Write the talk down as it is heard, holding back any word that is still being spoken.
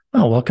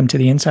Well, welcome to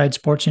the Inside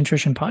Sports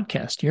Nutrition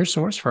Podcast, your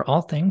source for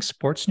all things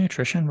sports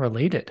nutrition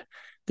related.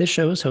 This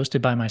show is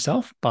hosted by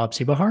myself, Bob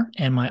Siebehar,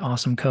 and my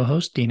awesome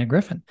co-host, Dina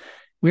Griffin.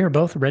 We are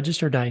both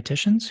registered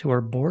dietitians who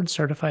are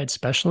board-certified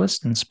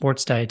specialists in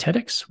sports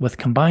dietetics with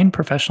combined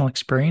professional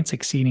experience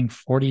exceeding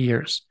 40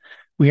 years.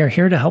 We are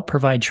here to help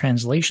provide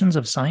translations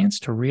of science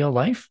to real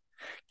life,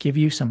 give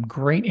you some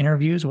great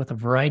interviews with a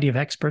variety of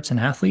experts and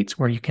athletes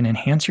where you can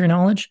enhance your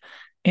knowledge,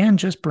 and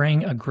just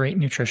bring a great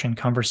nutrition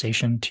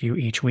conversation to you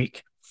each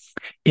week.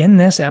 In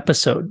this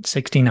episode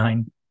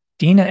 69,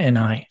 Dina and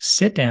I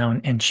sit down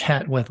and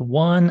chat with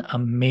one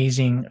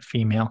amazing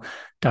female,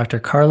 Dr.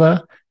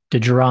 Carla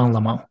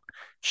DiGirolamo.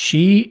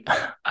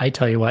 I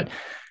tell you what,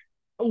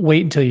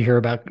 wait until you hear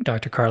about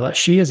Dr. Carla.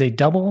 She is a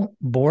double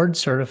board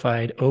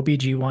certified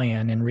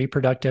OBGYN and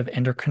reproductive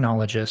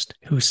endocrinologist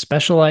who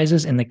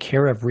specializes in the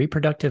care of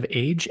reproductive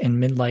age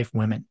and midlife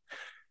women.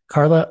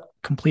 Carla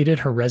completed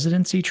her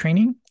residency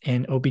training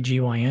in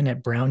OBGYN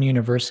at Brown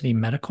University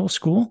Medical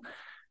School,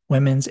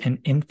 Women's and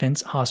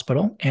Infants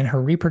Hospital, and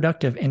her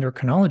reproductive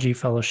endocrinology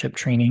fellowship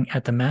training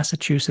at the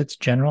Massachusetts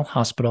General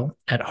Hospital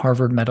at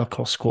Harvard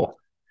Medical School.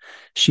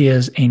 She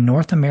is a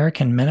North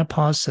American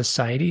Menopause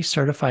Society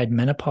certified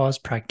menopause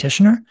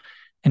practitioner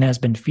and has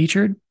been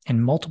featured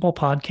in multiple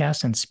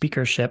podcasts and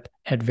speakership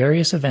at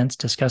various events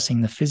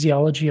discussing the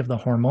physiology of the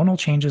hormonal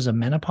changes of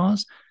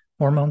menopause,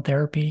 hormone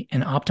therapy,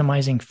 and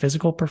optimizing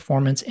physical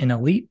performance in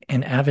elite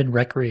and avid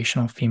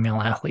recreational female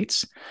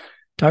athletes.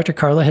 Dr.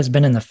 Carla has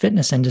been in the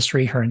fitness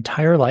industry her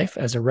entire life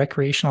as a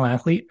recreational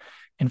athlete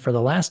and for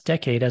the last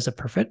decade as a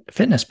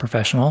fitness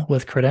professional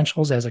with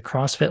credentials as a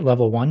CrossFit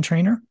Level 1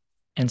 trainer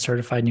and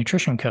certified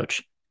nutrition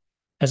coach.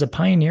 As a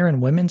pioneer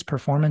in women's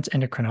performance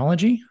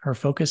endocrinology, her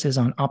focus is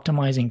on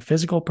optimizing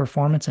physical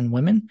performance in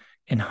women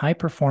in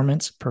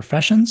high-performance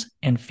professions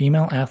and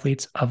female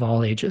athletes of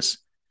all ages.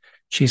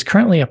 She's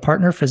currently a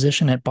partner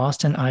physician at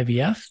Boston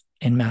IVF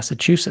in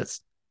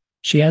Massachusetts.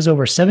 She has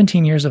over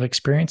 17 years of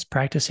experience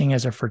practicing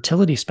as a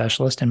fertility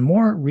specialist and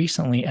more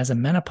recently as a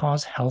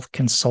menopause health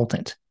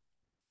consultant.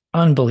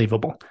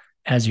 Unbelievable,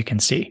 as you can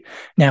see.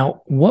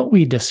 Now, what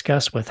we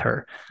discuss with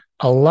her,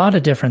 a lot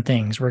of different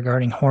things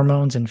regarding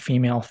hormones and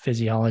female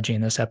physiology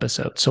in this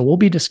episode. So we'll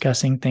be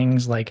discussing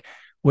things like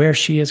where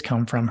she has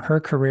come from,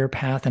 her career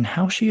path, and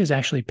how she is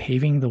actually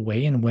paving the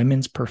way in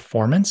women's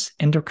performance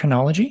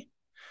endocrinology,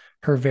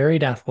 her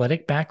varied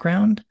athletic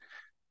background,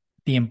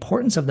 the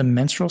importance of the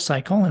menstrual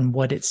cycle and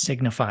what it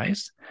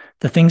signifies,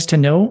 the things to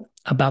know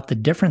about the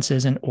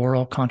differences in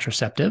oral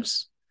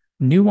contraceptives,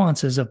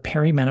 nuances of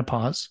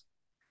perimenopause,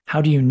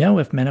 how do you know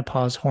if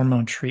menopause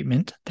hormone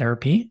treatment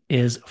therapy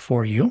is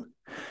for you,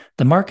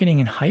 the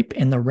marketing and hype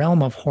in the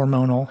realm of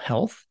hormonal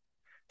health,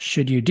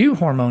 should you do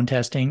hormone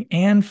testing,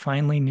 and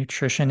finally,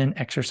 nutrition and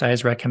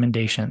exercise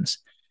recommendations.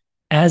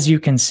 As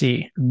you can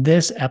see,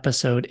 this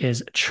episode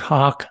is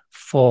chock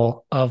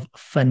full of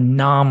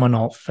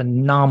phenomenal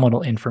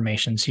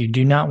information, so you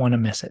do not want to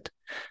miss it.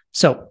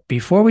 So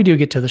before we do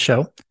get to the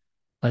show,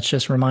 let's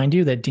just remind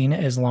you that Dina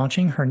is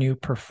launching her new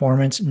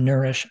Performance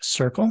Nourish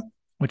Circle,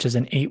 which is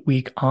an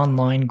 8-week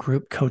online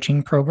group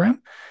coaching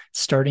program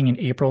starting in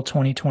April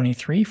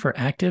 2023 for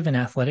active and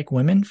athletic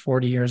women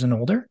 40 years and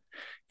older.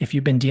 If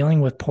you've been dealing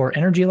with poor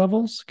energy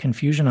levels,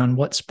 confusion on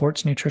what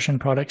sports nutrition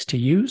products to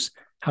use,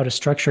 how to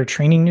structure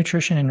training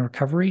nutrition and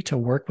recovery to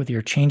work with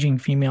your changing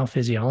female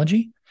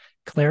physiology,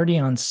 clarity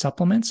on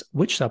supplements,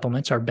 which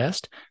supplements are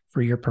best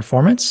for your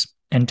performance,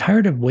 and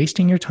tired of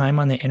wasting your time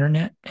on the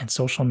internet and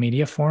social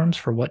media forums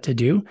for what to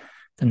do,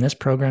 then this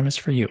program is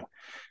for you.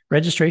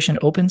 Registration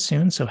opens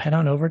soon, so head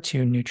on over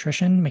to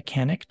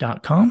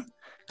nutritionmechanic.com,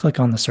 click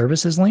on the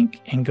services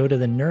link, and go to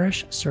the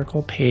Nourish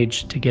Circle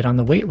page to get on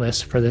the wait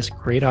list for this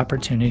great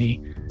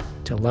opportunity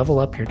to level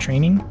up your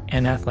training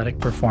and athletic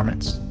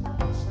performance.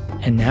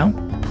 And now,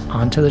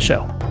 on to the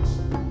show.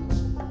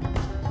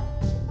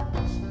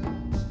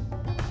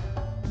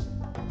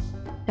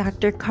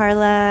 Dr.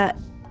 Carla,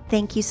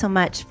 thank you so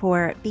much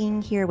for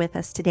being here with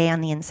us today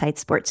on the Inside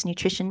Sports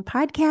Nutrition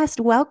Podcast.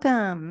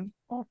 Welcome.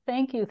 Well,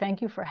 thank you.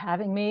 Thank you for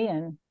having me.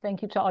 And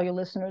thank you to all your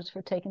listeners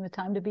for taking the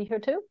time to be here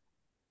too.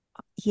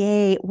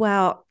 Yay.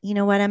 Well, you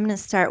know what? I'm going to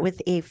start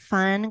with a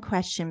fun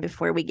question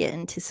before we get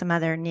into some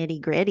other nitty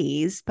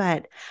gritties.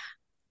 But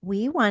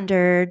we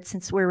wondered,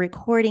 since we're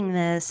recording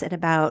this at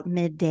about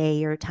midday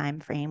your time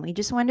frame, we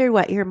just wondered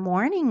what your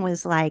morning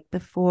was like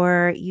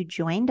before you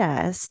joined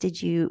us.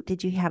 Did you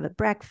have a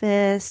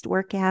breakfast,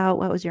 workout?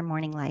 What was your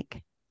morning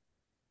like?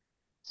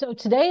 So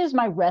today is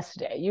my rest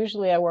day.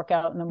 Usually I work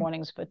out in the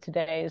mornings, but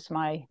today is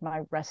my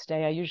rest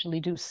day. I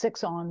usually do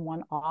 6 on,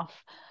 1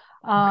 off.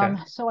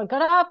 So I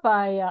got up,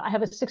 I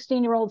have a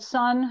 16-year-old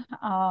son.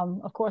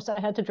 Of course, I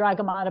had to drag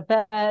him out of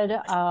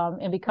bed.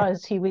 And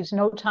because he leaves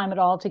no time at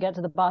all to get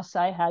to the bus,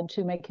 I had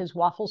to make his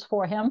waffles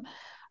for him,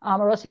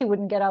 or else he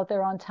wouldn't get out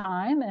there on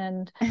time.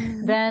 And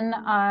then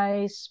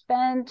I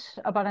spent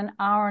about an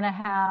hour and a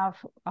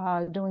half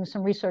doing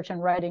some research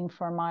and writing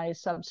for my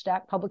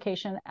Substack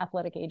publication,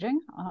 Athletic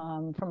Aging,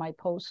 for my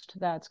post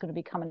that's going to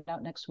be coming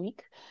out next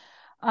week.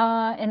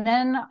 And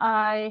then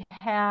I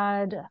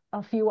had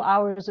a few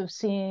hours of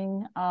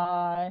seeing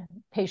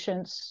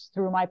patients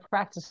through my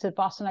practice at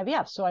Boston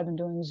IVF. So I've been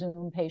doing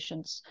Zoom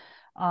patients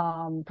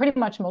pretty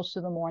much most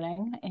of the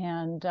morning.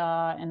 And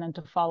then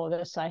to follow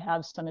this, I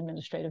have some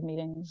administrative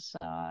meetings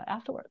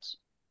afterwards.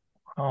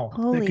 Oh,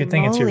 Holy good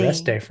thing it's your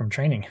rest moly. day from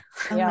training.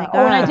 Oh my Yeah.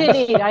 Oh, and I did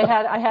gosh. eat.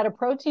 I had a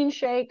protein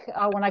shake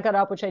when I got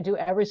up, which I do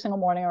every single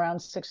morning around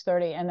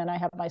 6:30, and then I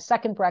have my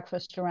second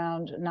breakfast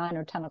around 9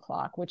 or 10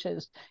 o'clock, which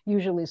is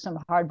usually some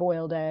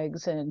hard-boiled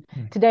eggs. And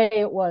today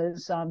it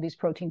was these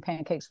protein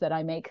pancakes that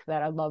I make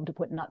that I love to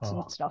put nuts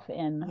and Oh, stuff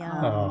in.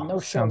 Yum. No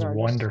sounds sugar.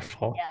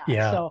 wonderful. Yeah.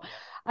 Yeah. So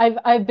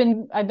I've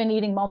been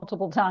eating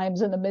multiple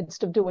times in the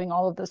midst of doing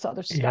all of this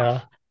other stuff.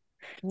 Yeah.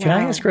 Can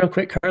I ask Wow. real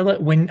quick, Carla,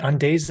 when on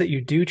days that you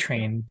do you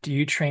train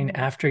Mhm.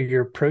 after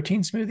your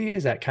protein smoothie?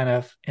 Is that kind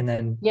of, and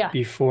then Yeah.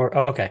 before?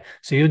 Oh, okay.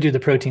 So you'll do the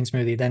protein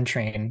smoothie, then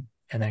train,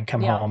 and then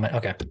come Yeah. home.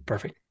 Okay.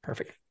 Perfect.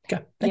 Perfect.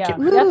 Okay. Thank you.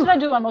 Yeah, that's Ooh. what I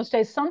do on most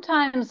days.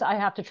 Sometimes I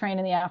have to train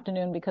in the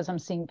afternoon because I'm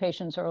seeing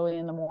patients early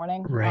in the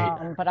morning.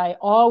 Right. But I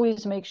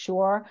always make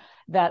sure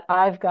that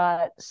I've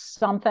got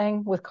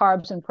something with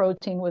carbs and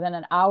protein within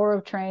an hour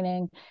of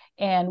training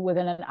and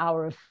within an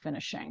hour of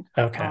finishing.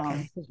 Okay.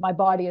 Because my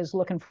body is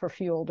looking for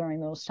fuel during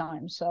those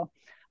times. So,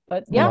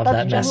 but yeah, Love that's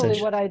that generally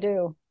message. what I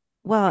do.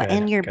 Well,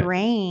 and Good. your Good.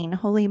 brain,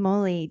 holy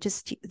moly,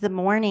 just the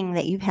morning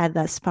that you've had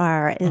thus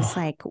far is Oh.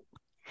 like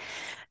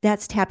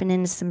that's tapping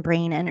into some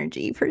brain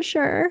energy for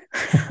sure.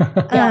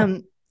 Yeah.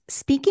 Um,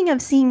 Speaking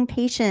of seeing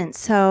patients,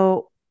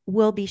 so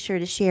we'll be sure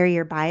to share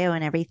your bio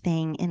and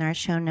everything in our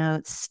show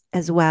notes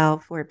as well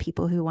for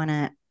people who want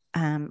to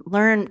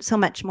learn so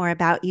much more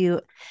about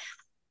you.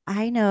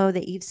 I know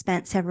that you've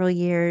spent several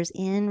years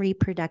in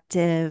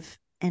reproductive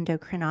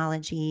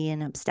endocrinology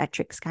and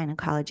obstetrics,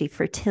 gynecology,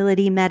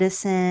 fertility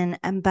medicine,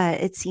 but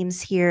it seems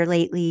here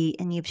lately,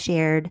 and you've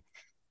shared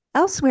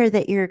elsewhere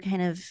that you're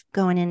kind of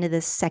going into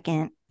this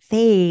second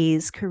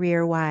phase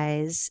career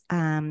wise,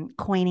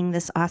 coining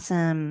this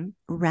awesome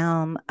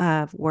realm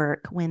of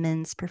work,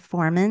 women's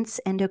performance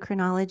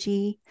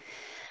endocrinology,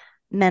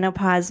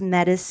 menopause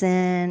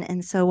medicine,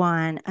 and so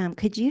on.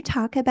 Could you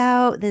talk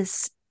about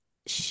this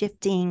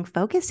shifting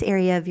focus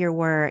area of your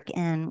work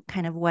and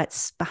kind of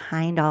what's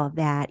behind all of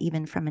that,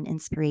 even from an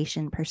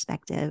inspiration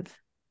perspective?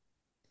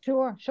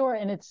 Sure, sure.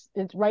 And it's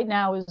right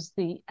now is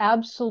the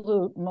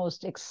absolute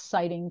most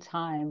exciting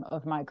time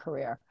of my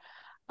career.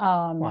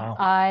 Wow.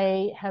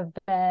 I have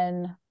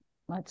been,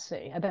 let's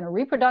see, I've been a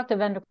reproductive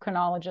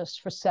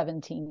endocrinologist for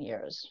 17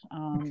 years,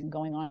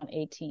 going on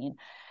 18.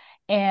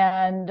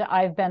 And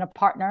I've been a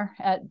partner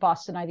at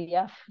Boston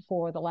IVF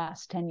for the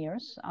last 10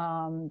 years.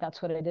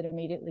 That's what I did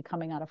immediately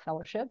coming out of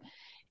fellowship.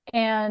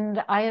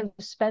 And I have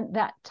spent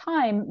that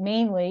time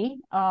mainly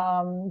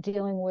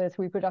dealing with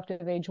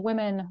reproductive age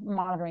women,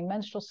 monitoring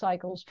menstrual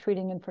cycles,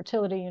 treating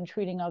infertility, and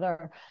treating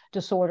other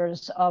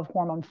disorders of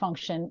hormone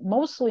function,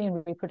 mostly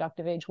in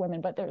reproductive age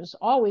women. But there's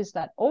always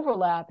that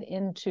overlap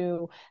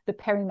into the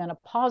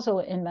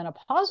perimenopausal and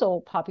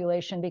menopausal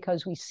population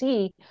because we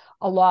see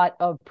a lot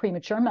of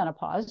premature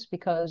menopause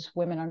because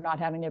women are not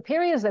having their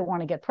periods. They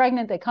want to get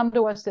pregnant. They come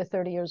to us, they're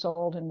 30 years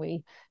old, and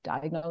we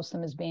diagnose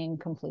them as being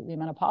completely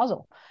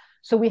menopausal.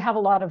 So we have a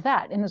lot of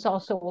that. And there's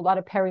also a lot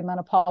of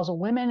perimenopausal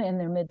women in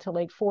their mid to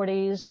late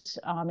 40s,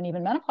 and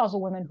even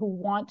menopausal women who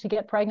want to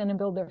get pregnant and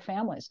build their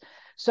families.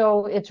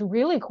 So it's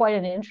really quite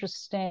an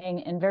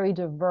interesting and very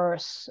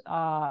diverse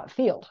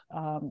field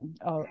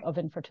of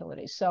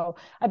infertility. So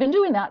I've been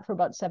doing that for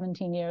about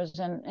 17 years.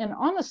 And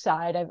on the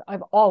side,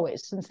 I've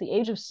always, since the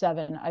age of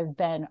 7, I've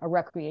been a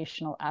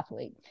recreational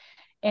athlete.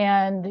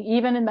 And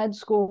even in med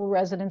school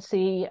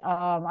residency,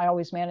 I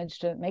always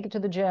managed to make it to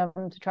the gym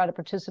to try to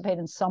participate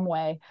in some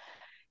way.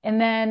 And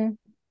then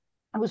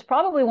it was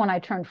probably when I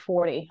turned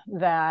 40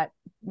 that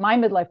my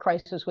midlife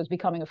crisis was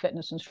becoming a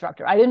fitness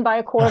instructor. I didn't buy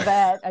a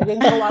Corvette. I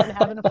didn't go out and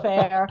have an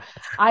affair.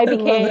 I I love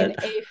became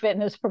it. a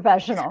fitness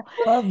professional.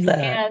 Love that.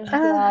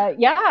 And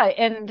yeah,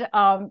 and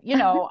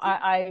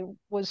I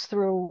was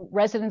through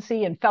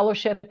residency and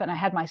fellowship, and I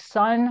had my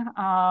son.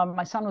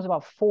 My son was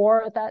about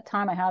 4 at that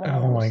time. I had him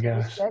when Oh he my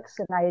was gosh. 6,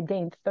 and I had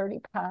gained 30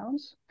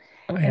 pounds.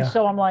 Oh And yeah.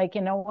 so I'm like,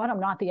 you know what? I'm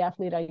not the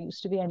athlete I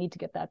used to be. I need to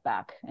get that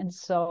back. And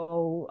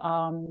so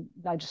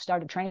I just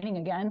started training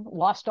again,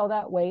 lost all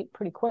that weight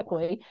pretty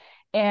quickly.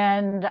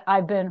 And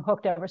I've been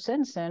hooked ever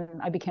since. And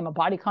I became a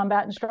body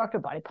combat instructor,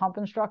 body pump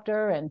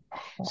instructor. And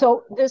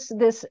so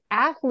this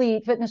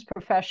athlete fitness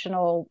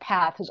professional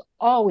path has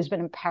always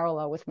been in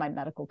parallel with my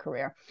medical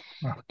career.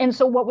 And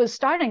so what was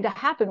starting to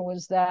happen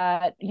was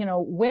that,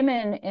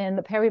 women in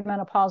the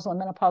perimenopausal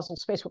and menopausal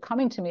space were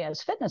coming to me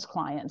as fitness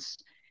clients.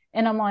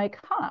 And I'm like,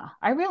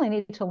 I really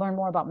need to learn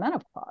more about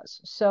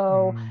menopause.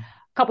 So Mm.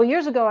 a couple of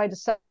years ago, I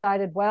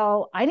decided,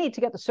 well, I need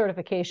to get the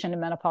certification in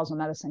menopausal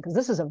medicine because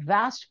this is a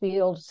vast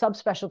field,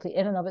 subspecialty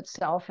in and of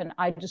itself. And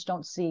I just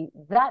don't see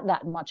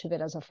that much of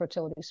it as a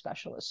fertility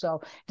specialist.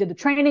 So did the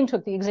training,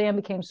 took the exam,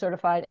 became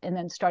certified, and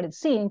then started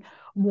seeing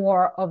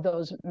more of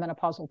those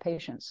menopausal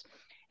patients.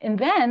 And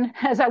then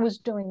as I was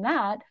doing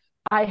that,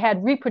 I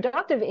had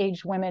reproductive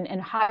age women in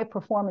high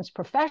performance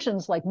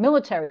professions like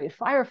military,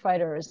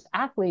 firefighters,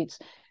 athletes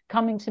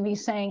coming to me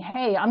saying,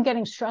 hey, I'm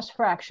getting stress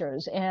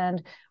fractures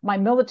and my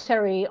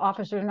military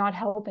officers are not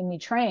helping me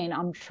train.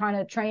 I'm trying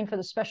to train for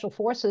the special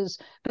forces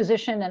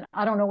position and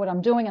I don't know what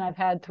I'm doing. And I've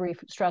had 3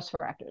 stress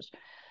fractures.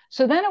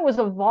 So then it was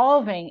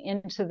evolving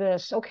into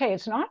this, okay,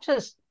 it's not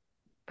just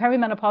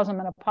perimenopausal and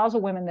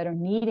menopausal women that are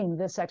needing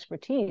this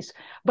expertise,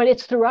 but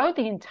it's throughout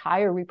the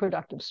entire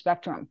reproductive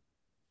spectrum.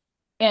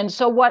 And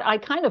so what I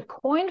kind of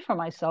coined for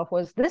myself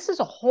was, this is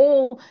a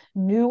whole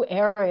new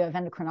area of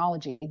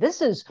endocrinology. This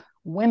is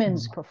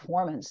women's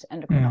performance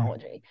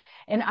endocrinology.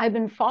 And I've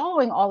been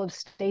following all of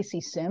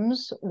Stacy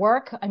Sims'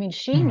 work. I mean,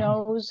 she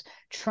knows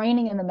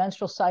training in the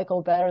menstrual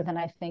cycle better than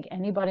I think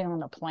anybody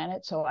on the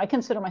planet. So I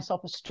consider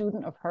myself a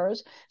student of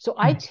hers. So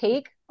I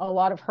take a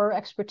lot of her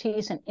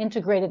expertise and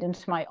integrate it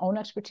into my own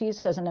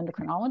expertise as an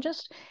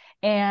endocrinologist.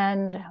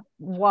 And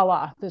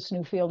voila, this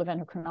new field of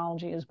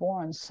endocrinology is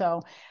born.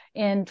 So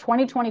in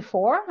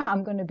 2024,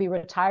 I'm going to be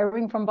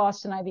retiring from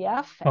Boston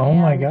IVF. Oh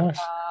my gosh.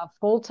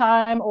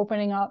 Full-time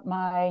opening up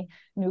my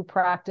new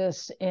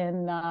practice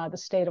in the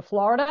state of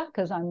Florida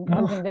because I'm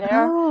moving there.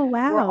 Oh,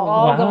 wow. We're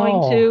all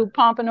going to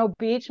Pompano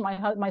Beach.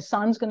 My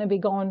son's going to be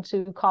going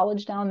to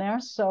college down there.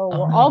 So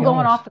we're all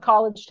going off to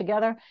college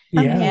together.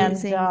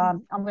 Amazing.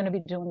 And I'm going to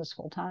be doing this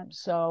full-time.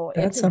 So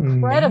That's it's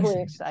incredibly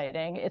amazing.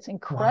 exciting. It's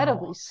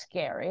incredibly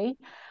scary.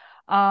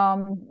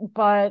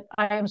 But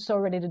I am so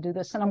ready to do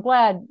this. And I'm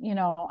glad,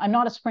 I'm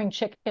not a spring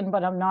chicken,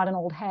 but I'm not an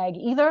old hag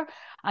either.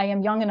 I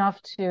am young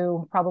enough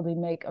to probably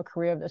make a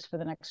career of this for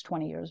the next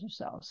 20 years or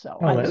so. So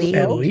at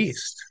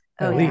least,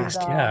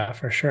 yeah,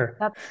 for sure.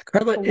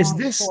 Carla, is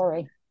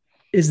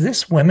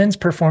this women's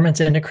performance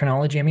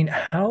endocrinology? I mean,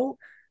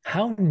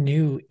 how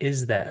new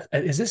is that?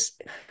 Is this,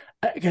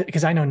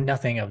 because I know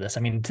nothing of this.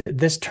 I mean,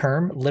 this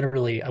term,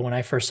 literally, when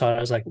I first saw it,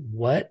 I was like,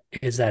 what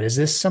is that? Is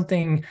this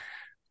something?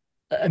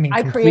 I mean,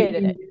 I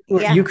created it.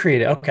 Yeah. You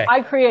created it. Okay.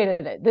 I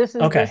created it. This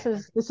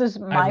is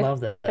my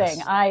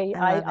thing.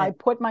 I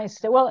put my,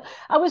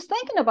 I was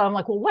thinking about, I'm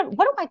like, well, what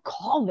do I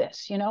call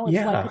this? It's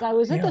like, because I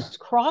was at this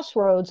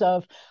crossroads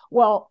of,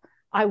 well,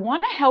 I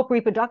want to help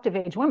reproductive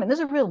age women.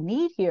 There's a real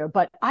need here,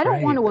 but I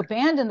don't want to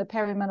abandon the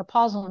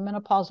perimenopausal and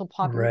menopausal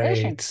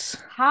population.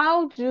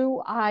 How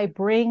do I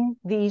bring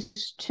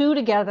these two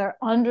together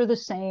under the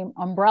same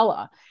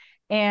umbrella?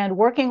 And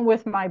working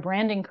with my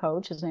branding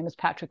coach, his name is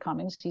Patrick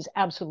Cummings. He's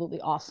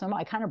absolutely awesome.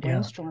 I kind of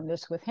brainstormed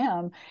this with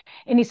him.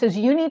 And he says,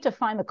 you need to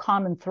find the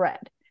common thread.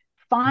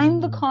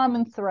 Find the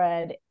common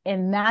thread,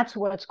 and that's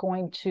what's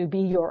going to be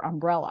your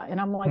umbrella.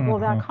 And I'm like, well,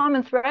 that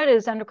common thread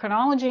is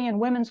endocrinology and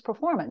women's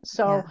performance.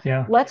 So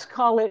let's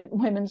call it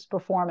women's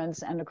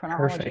performance endocrinology.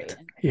 Perfect.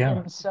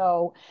 And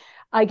so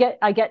I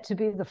get to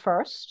be the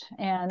first,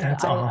 and I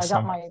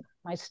got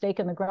my stake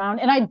in the ground,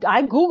 and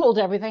I Googled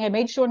everything. I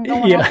made sure no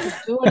one else was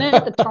doing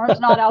it. The term's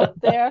not out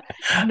there.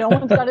 No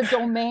one's got a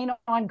domain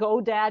on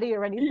GoDaddy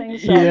or anything.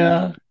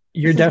 So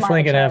you're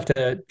definitely going to have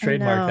to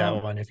trademark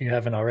that one if you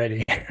haven't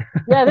already.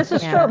 Yeah, this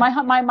is true. My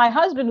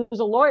husband, who's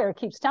a lawyer,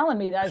 keeps telling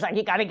me that. I was like,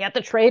 you got to get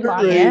the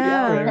trademark.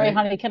 Okay,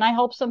 honey, can I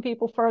help some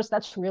people first?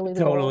 That's really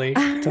the totally.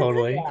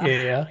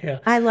 Yeah.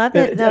 I love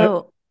it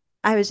though.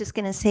 I was just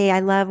going to say,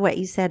 I love what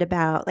you said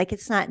about, like,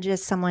 it's not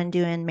just someone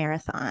doing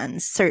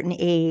marathons, certain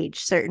age,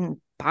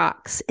 certain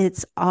box.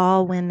 It's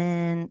all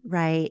women,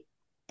 right?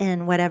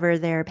 And whatever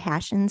their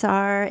passions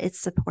are,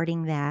 it's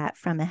supporting that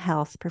from a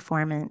health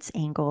performance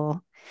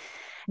angle.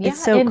 Yeah,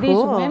 it's so and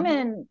cool. These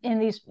women in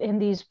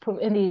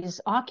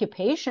these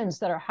occupations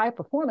that are high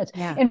performance,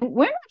 and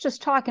we're not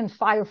just talking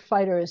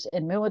firefighters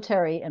and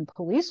military and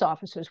police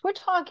officers. We're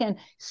talking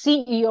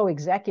CEO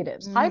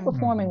executives. High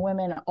performing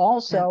women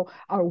also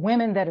are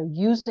women that are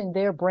using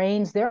their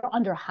brains. They're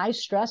under high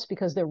stress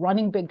because they're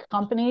running big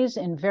companies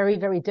in very,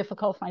 very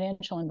difficult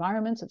financial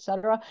environments, et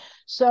cetera.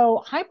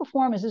 So high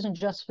performance isn't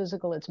just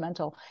physical; it's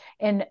mental.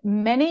 And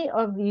many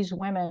of these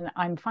women,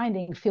 I'm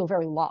finding, feel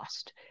very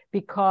lost,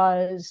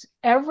 because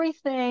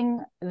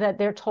everything that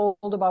they're told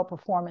about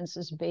performance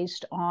is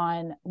based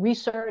on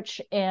research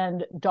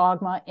and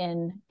dogma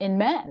in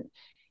men.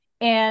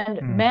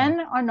 And men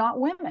are not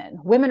women.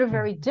 Women are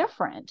very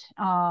different,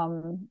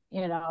 and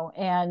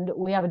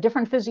we have a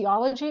different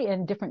physiology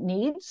and different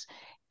needs.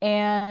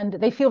 And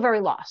they feel very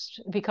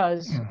lost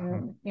because,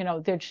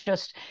 they're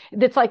just,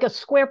 it's like a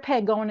square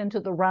peg going into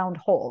the round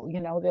hole.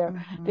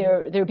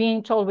 They're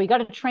being told, we got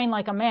to train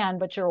like a man,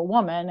 but you're a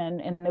woman.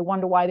 And they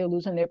wonder why they're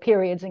losing their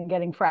periods and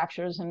getting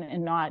fractures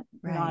and not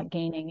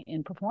gaining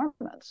in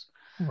performance.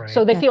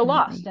 So they feel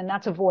lost. And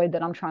that's a void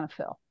that I'm trying to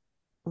fill.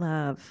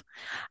 Love.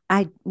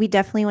 We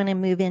definitely want to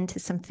move into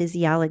some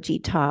physiology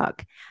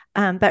talk.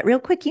 But real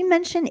quick, you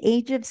mentioned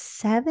age of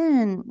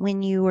 7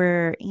 when you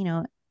were,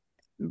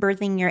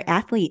 birthing your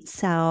athlete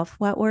self.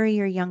 What were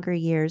your younger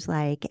years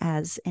like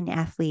as an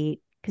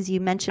athlete? Because you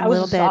mentioned a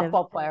little bit of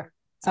softball player.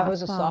 I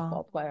was a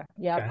softball player.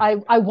 Yeah.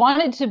 Okay. I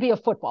wanted to be a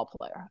football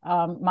player.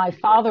 My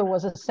father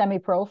was a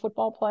semi-pro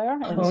football player.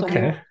 And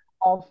so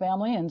football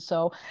family. And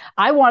so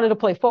I wanted to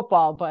play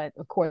football, but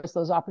of course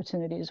those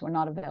opportunities were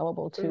not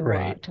available to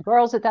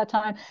girls at that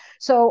time.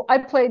 So I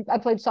played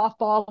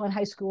softball in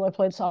high school. I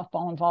played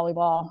softball and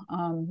volleyball.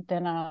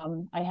 Then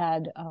I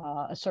had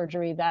a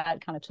surgery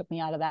that kind of took me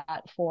out of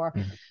that for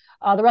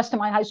the rest of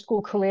my high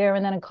school career.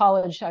 And then in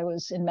college, I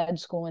was in med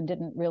school and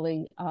didn't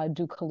really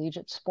do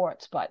collegiate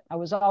sports, but I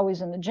was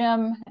always in the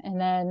gym. And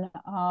then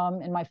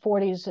in my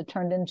 40s, it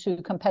turned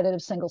into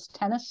competitive singles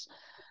tennis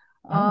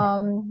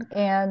and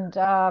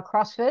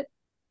CrossFit.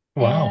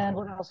 Wow. And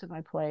what else have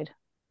I played?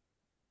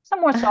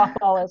 Some more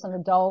softball as an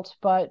adult,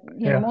 but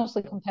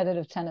mostly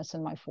competitive tennis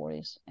in my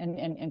 40s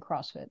and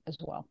CrossFit as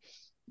well.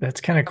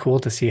 That's kind of cool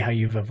to see how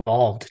you've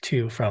evolved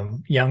too,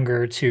 from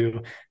younger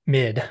to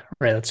mid,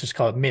 right? Let's just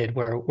call it mid,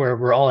 where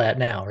we're all at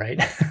now, right?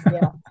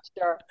 Yeah,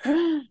 sure.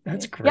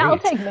 That's great. Yeah,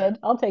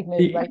 I'll take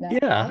mid right now.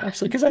 Yeah,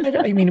 absolutely. Because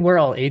I mean, we're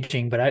all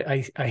aging, but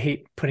I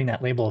hate putting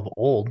that label of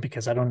old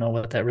because I don't know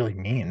what that really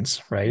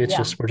means, right? It's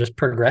just we're just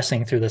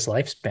progressing through this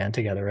lifespan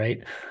together,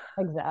 right?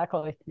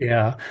 Exactly.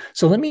 Yeah.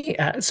 So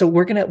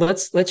we're gonna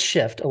let's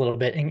shift a little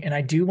bit, and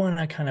I do want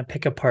to kind of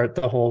pick apart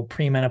the whole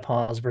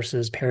premenopause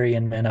versus peri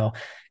and meno.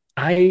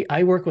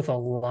 I work with a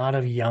lot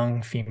of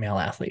young female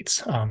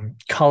athletes,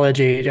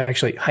 college age,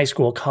 actually high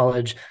school,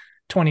 college,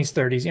 20s,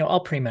 30s,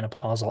 all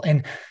premenopausal.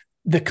 And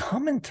the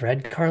common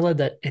thread, Carla,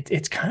 that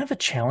it's kind of a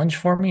challenge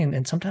for me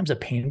and sometimes a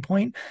pain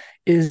point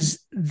is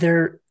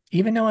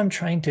even though I'm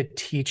trying to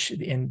teach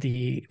in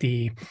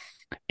the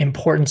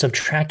importance of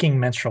tracking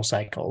menstrual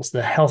cycles,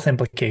 the health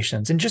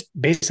implications, and just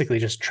basically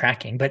just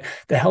tracking, but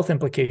the health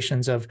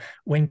implications of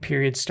when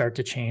periods start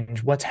to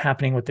change, what's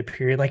happening with the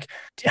period. Like,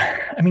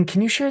 I mean,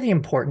 can you share the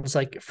importance,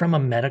 like from a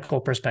medical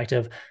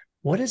perspective,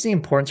 what is the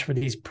importance for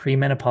these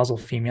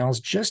premenopausal females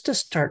just to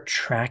start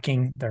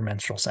tracking their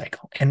menstrual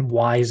cycle? And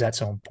why is that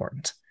so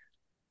important?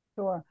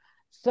 Sure.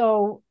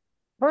 So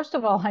first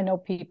of all, I know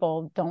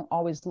people don't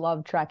always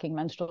love tracking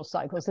menstrual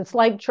cycles. It's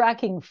like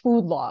tracking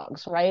food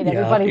logs, right?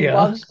 Everybody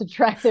loves to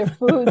track their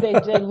food.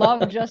 They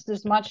love just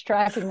as much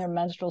tracking their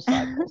menstrual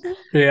cycles.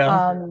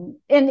 And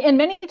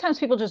many times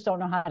people just don't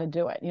know how to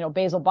do it.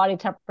 Basal body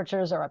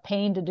temperatures are a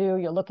pain to do.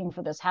 You're looking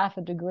for this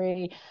 0.5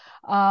 degree.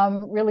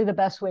 Really the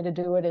best way to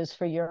do it is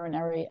for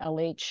urinary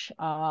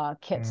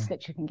LH kits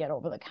that you can get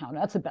over the counter.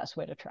 That's the best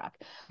way to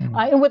track.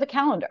 And with a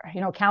calendar,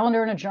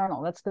 calendar and a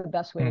journal, that's the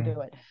best way to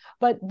do it.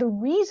 But the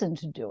reason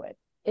to do it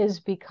is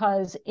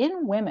because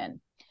in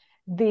women,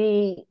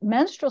 the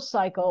menstrual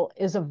cycle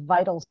is a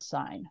vital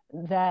sign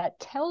that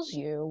tells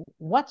you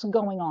what's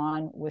going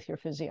on with your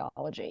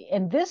physiology.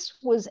 And this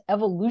was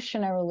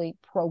evolutionarily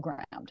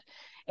programmed.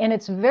 And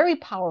it's very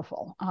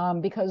powerful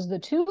because the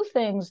two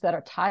things that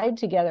are tied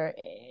together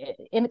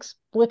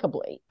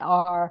inexplicably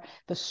are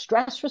the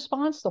stress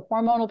response, the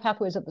hormonal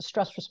pathways of the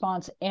stress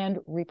response, and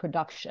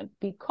reproduction.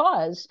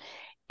 Because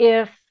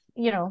if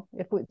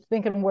we're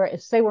thinking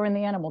say we're in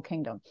the animal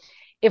kingdom,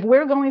 if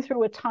we're going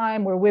through a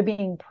time where we're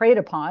being preyed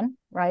upon,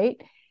 right?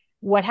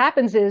 What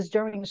happens is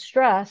during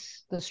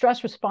stress, the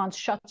stress response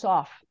shuts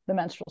off the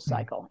menstrual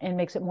cycle and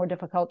makes it more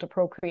difficult to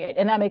procreate.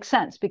 And that makes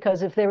sense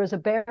because if there is a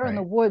bear in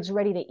the woods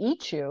ready to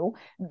eat you,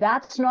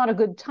 that's not a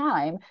good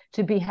time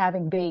to be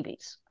having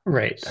babies.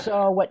 Right.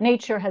 So what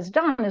nature has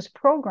done is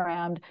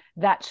programmed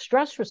that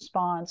stress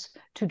response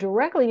to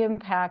directly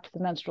impact the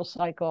menstrual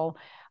cycle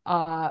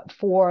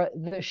for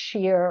the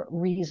sheer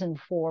reason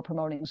for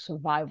promoting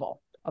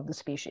survival of the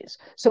species.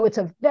 So it's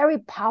a very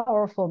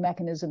powerful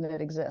mechanism that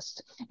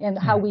exists. And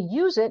how we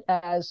use it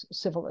as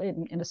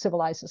in a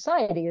civilized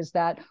society is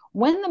that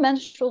when the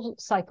menstrual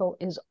cycle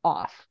is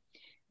off,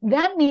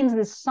 that means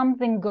there's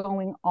something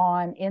going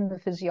on in the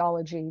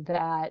physiology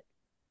that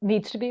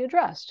needs to be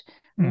addressed.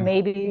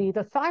 Maybe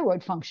the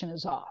thyroid function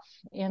is off.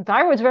 And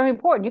thyroid's very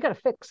important. You got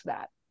to fix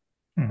that.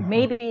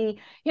 Maybe,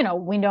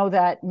 we know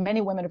that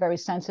many women are very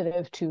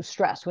sensitive to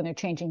stress when they're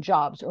changing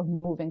jobs or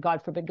moving,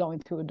 God forbid, going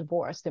through a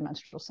divorce. Their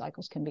menstrual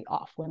cycles can be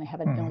off. When they have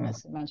an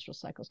illness, their menstrual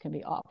cycles can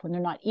be off. When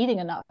they're not eating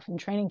enough and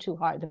training too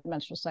hard, the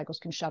menstrual cycles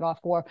can shut off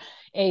for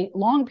a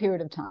long period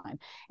of time.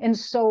 And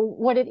so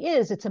what it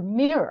is, it's a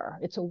mirror.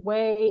 It's a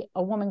way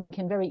a woman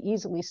can very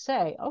easily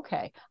say,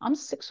 okay, I'm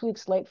 6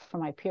 weeks late for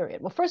my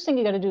period. Well, first thing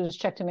you got to do is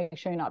check to make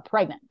sure you're not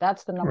pregnant.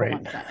 That's the number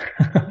one thing.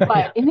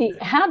 But in the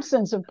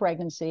absence of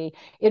pregnancy,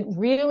 it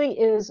really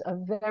is a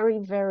very,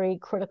 very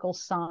critical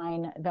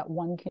sign that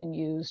one can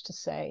use to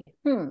say,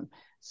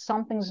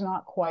 something's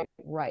not quite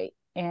right.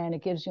 And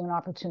it gives you an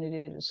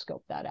opportunity to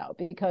scope that out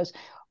because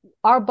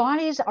our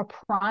bodies are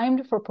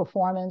primed for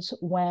performance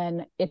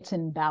when it's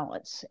in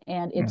balance.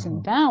 And it's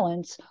in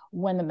balance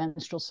when the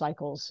menstrual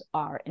cycles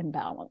are in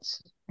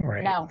balance.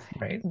 Now,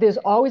 there's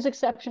always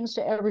exceptions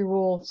to every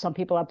rule. Some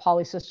people have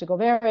polycystic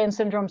ovarian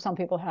syndrome. Some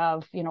people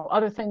have,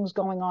 other things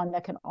going on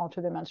that can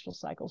alter their menstrual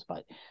cycles.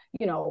 But,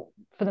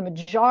 for the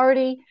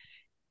majority,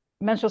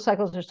 menstrual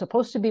cycles are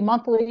supposed to be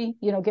monthly,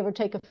 give or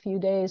take a few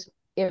days.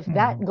 If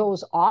that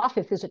goes off,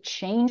 if there's a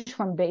change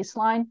from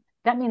baseline,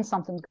 that means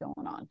something's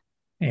going on.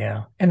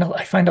 Yeah. And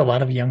I find a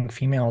lot of young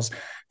females,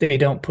 they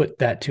don't put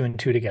that two and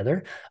two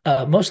together,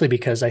 mostly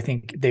because I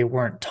think they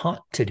weren't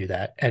taught to do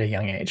that at a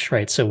young age,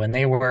 right? So when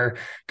they were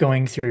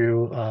going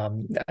through,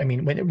 I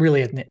mean, when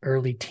really in the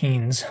early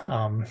teens,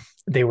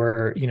 they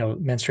were,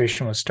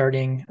 menstruation was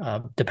starting,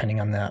 depending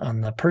on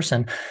the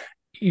person.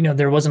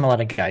 There wasn't a lot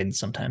of guidance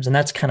sometimes. And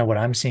that's kind of what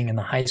I'm seeing in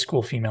the high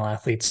school female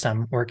athletes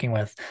I'm working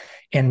with.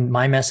 And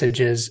my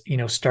message is,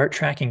 start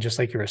tracking just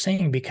like you were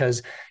saying,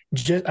 because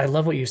I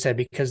love what you said,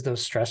 because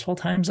those stressful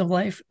times of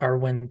life are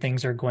when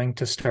things are going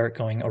to start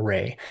going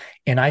awry.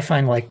 And I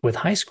find, like, with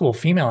high school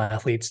female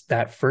athletes,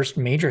 that first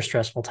major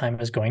stressful time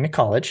is going to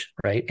college,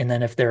 right? And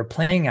then if they're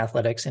playing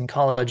athletics in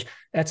college,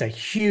 that's a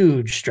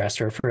huge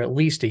stressor for at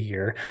least a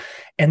year.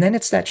 And then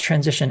it's that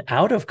transition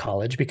out of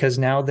college, because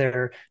now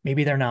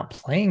maybe they're not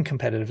playing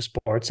competitive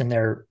sports and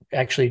they're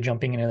actually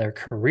jumping into their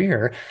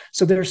career.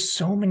 So there's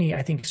so many,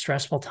 I think,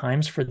 stressful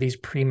times for these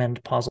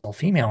premenopausal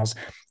females.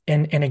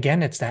 And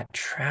again, it's that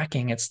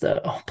tracking. It's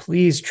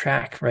please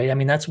track, right? I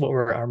mean, that's what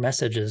our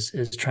message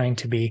is trying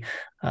to be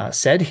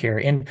said here.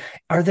 And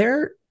are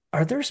there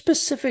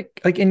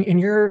specific, like, in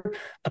your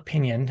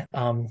opinion,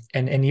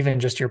 and even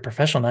just your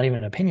professional, not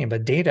even opinion,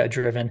 but data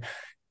driven,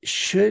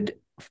 should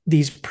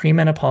these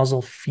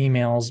premenopausal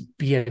females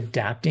be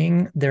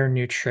adapting their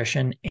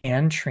nutrition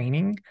and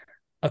training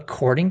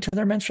according to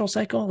their menstrual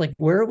cycle? Like,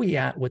 where are we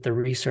at with the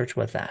research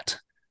with that?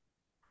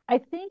 I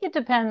think it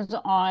depends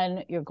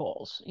on your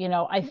goals.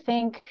 I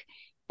think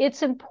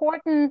it's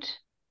important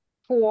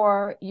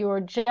for your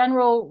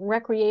general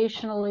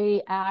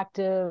recreationally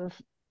active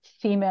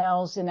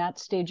females in that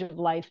stage of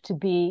life to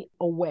be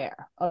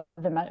aware of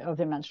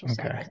their menstrual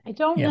cycles. I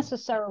don't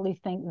necessarily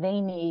think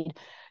they need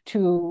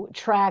to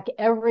track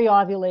every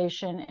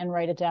ovulation and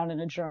write it down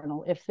in a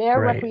journal if they're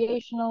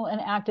recreational and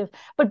active,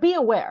 but be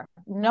aware.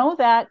 Know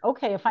that,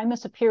 okay, if I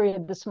miss a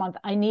period this month,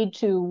 I need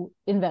to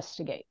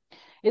investigate.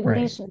 At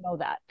least know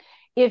that.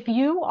 If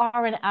you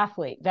are an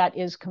athlete that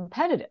is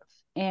competitive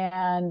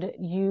and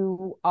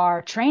you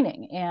are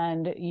training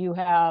and you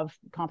have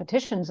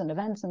competitions and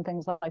events and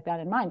things like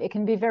that in mind, it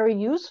can be very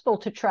useful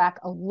to track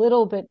a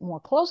little bit more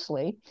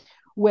closely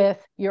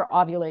with your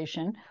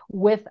ovulation,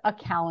 with a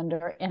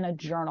calendar and a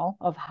journal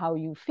of how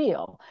you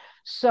feel.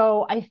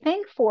 So I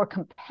think for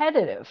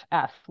competitive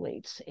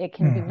athletes, it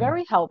can be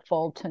very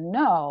helpful to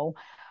know,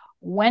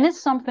 when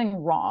is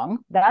something wrong?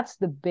 That's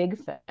the big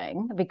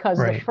thing, because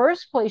the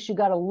first place you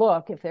got to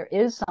look if there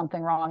is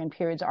something wrong and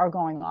periods are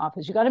going off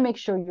is you got to make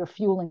sure you're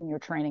fueling your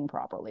training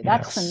properly.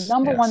 That's the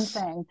number one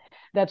thing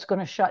that's going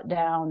to shut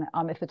down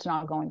if it's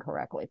not going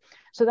correctly.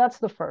 So that's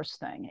the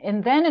first thing.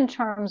 And then in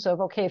terms of,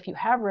 okay, if you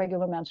have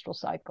regular menstrual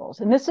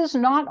cycles, and this is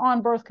not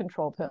on birth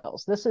control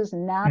pills, this is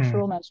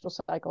natural menstrual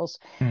cycles,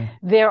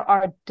 there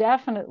are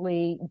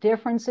definitely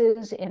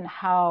differences in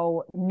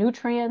how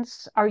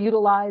nutrients are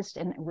utilized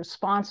and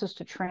responses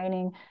to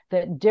training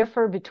that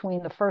differ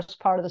between the first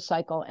part of the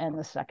cycle and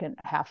the second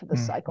half of the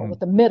cycle,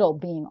 with the middle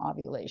being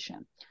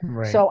ovulation.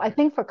 So I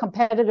think for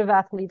competitive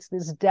athletes,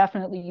 there's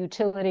definitely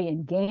utility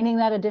in gaining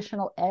that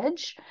additional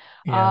edge.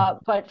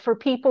 But for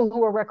people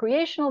who are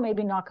recreational,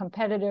 maybe not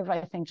competitive,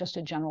 I think just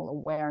a general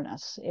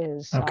awareness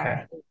is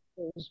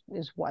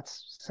what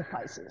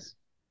suffices.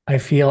 I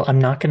feel I'm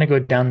not going to go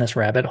down this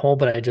rabbit hole,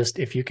 but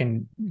if you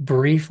can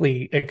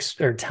briefly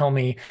or tell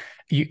me,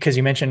 because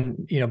you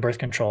mentioned, birth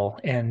control.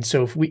 And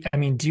so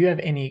do you have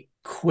any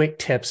quick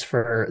tips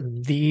for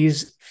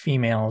these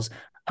females,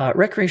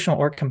 recreational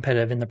or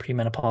competitive, in the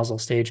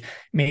premenopausal stage?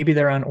 Maybe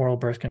they're on oral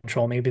birth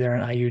control, maybe they're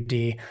on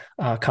IUD,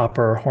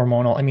 copper,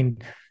 hormonal. I mean,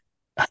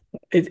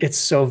 it's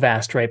so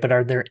vast, right? But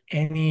are there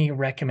any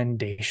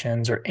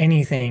recommendations or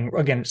anything,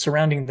 again,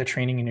 surrounding the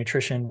training and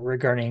nutrition,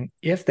 regarding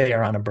if they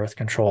are on a birth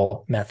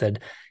control method,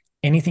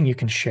 anything you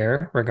can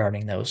share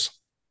regarding those?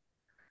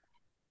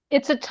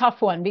 It's a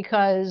tough one,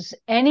 because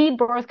any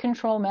birth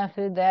control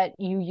method that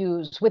you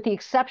use, with the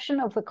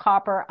exception of the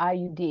copper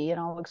IUD, and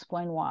I'll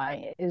explain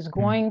why, is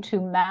going to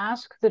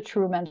mask the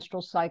true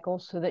menstrual cycle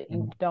so that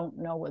you don't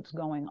know what's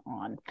going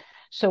on.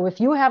 So if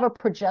you have a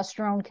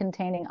progesterone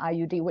containing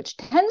IUD, which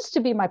tends to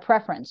be my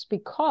preference,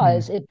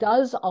 because it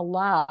does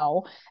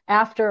allow,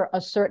 after a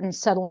certain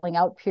settling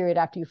out period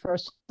after you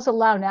first, does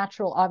allow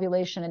natural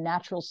ovulation and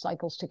natural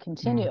cycles to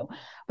continue.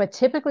 But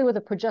typically with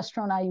a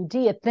progesterone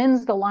IUD, it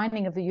thins the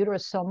lining of the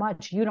uterus so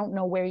much you don't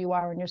know where you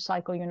are in your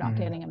cycle. You're not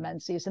getting a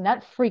menses, and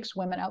that freaks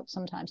women out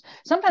sometimes.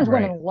 Sometimes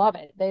women love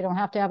it. They don't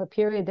have to have a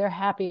period. They're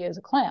happy as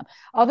a clam.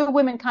 Other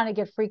women kind of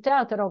get freaked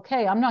out that,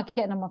 okay, I'm not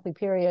getting a monthly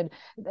period.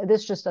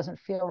 This just doesn't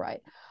feel right.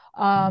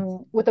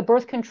 With a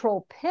birth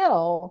control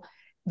pill,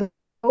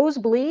 those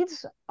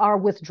bleeds are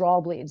withdrawal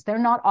bleeds. They're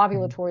not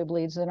ovulatory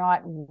bleeds. They're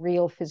not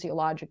real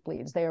physiologic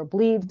bleeds. They are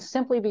bleeds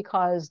simply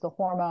because the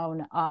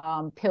hormone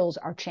pills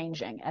are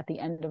changing at the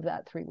end of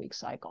that 3-week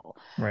cycle.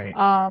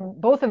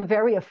 Both are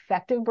very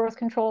effective birth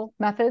control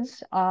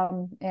methods,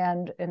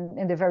 and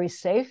they're very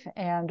safe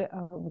and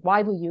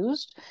widely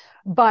used.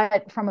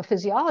 But from a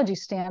physiology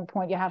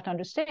standpoint, you have to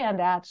understand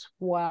that's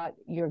what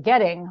you're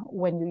getting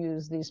when you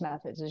use these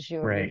methods, is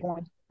you're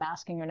going to be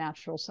masking your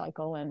natural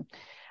cycle. And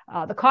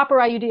The copper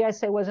IUD, I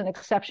say, was an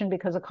exception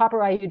because a copper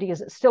IUD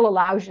it still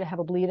allows you to have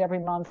a bleed every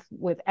month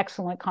with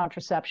excellent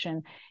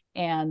contraception.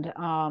 And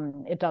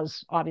it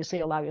does obviously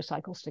allow your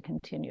cycles to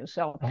continue.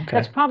 So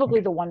that's probably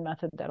the one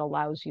method that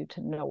allows you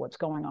to know what's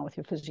going on with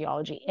your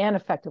physiology and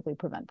effectively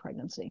prevent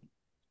pregnancy.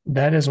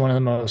 That is one of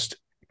the most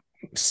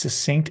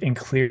succinct and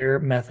clear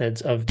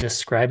methods of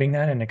describing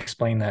that and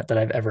explain that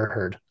I've ever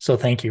heard. So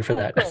thank you for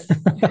that.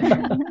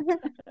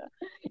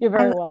 You're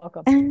very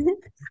welcome.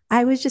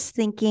 I was just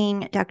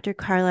thinking, Dr.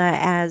 Carla,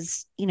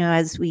 as you know,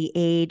 as we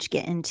age,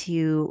 get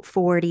into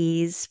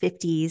 40s,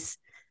 50s,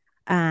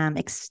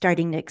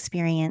 starting to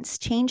experience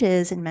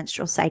changes in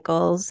menstrual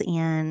cycles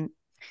and,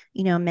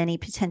 you know, many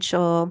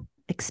potential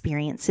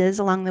experiences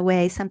along the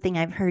way. Something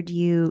I've heard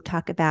you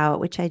talk about,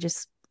 which I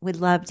just would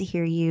love to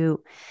hear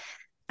you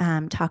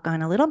talk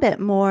on a little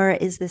bit more,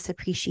 is this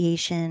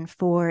appreciation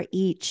for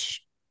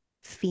each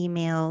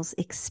female's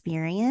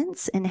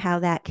experience and how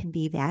that can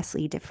be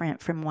vastly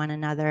different from one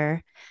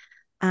another.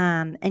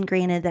 And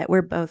granted that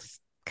we're both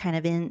kind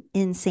of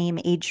in same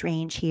age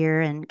range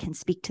here and can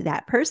speak to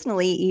that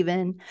personally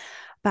even,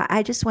 but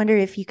I just wonder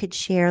if you could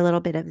share a little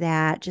bit of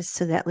that just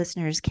so that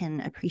listeners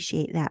can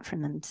appreciate that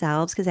from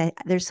themselves, because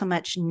there's so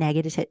much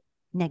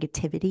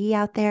negativity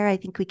out there. I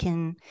think we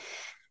can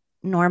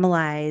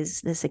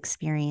normalize this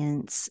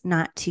experience,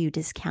 not to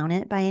discount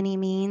it by any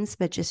means,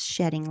 but just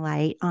shedding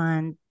light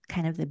on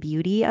kind of the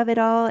beauty of it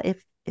all,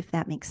 if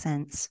that makes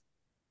sense.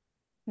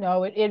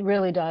 No, it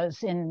really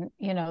does. In,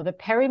 you know, the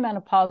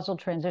perimenopausal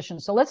transition.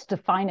 So let's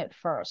define it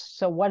first.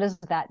 So what does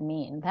that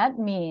mean? That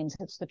means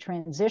it's the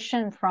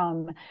transition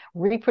from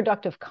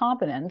reproductive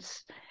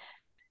competence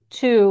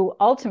to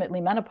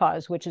ultimately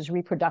menopause, which is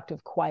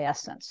reproductive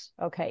quiescence.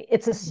 Okay.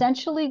 It's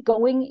essentially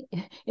going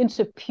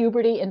into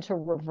puberty into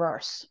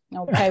reverse.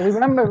 Okay. We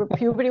remember what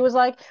puberty was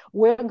like.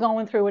 We're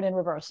going through it in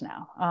reverse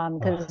now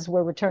because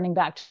we're returning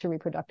back to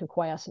reproductive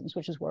quiescence,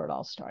 which is where it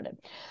all started.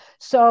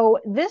 So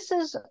this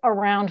is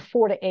around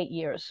 4 to 8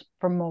 years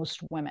for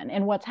most women.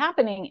 And what's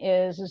happening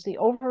is the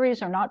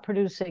ovaries are not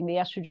producing the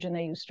estrogen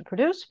they used to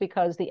produce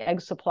because the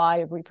egg supply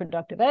of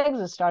reproductive eggs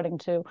is starting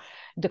to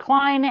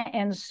decline.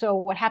 And so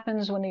what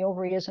happens when the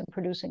ovary isn't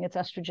producing its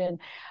estrogen,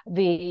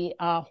 the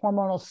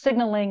hormonal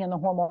signaling and the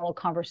hormonal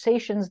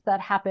conversations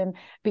that happen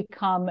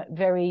become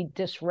very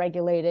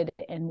dysregulated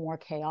and more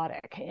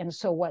chaotic. And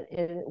so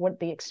what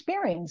the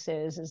experience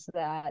is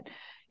that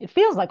it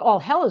feels like all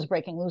hell is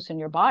breaking loose in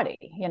your body.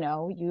 You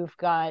know, you've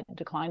got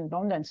decline in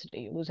bone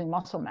density, you're losing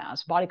muscle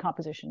mass, body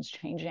composition's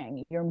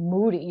changing, you're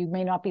moody, you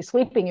may not be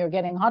sleeping, you're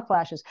getting hot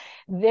flashes.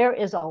 There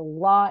is a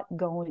lot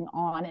going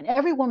on, and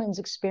every woman's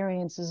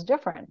experience is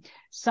different.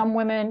 Some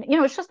women, you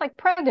know, it's just like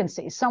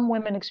pregnancy. Some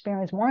women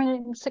experience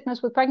morning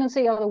sickness with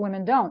pregnancy, other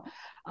women don't.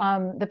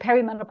 The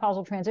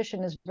perimenopausal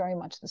transition is very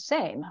much the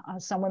same.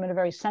 Some women are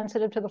very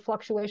sensitive to the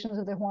fluctuations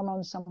of their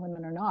hormones, some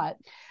women are not.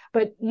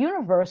 But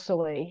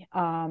universally,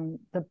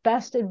 the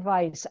best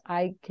advice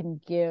I can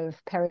give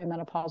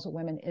perimenopausal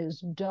women is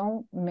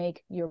don't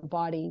make your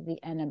body the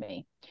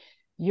enemy.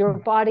 Your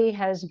body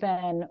has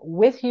been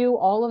with you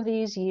all of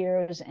these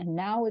years, and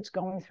now it's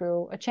going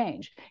through a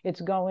change.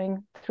 It's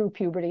going through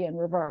puberty in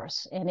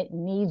reverse, and it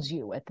needs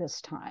you at this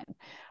time.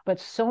 But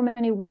so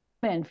many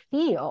women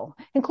feel,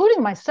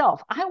 including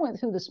myself, I went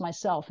through this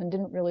myself and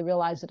didn't really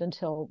realize it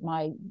until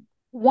my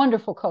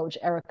wonderful coach,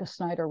 Erica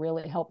Snyder,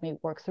 really helped me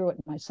work through it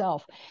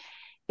myself,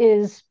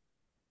 is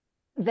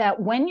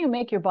that when you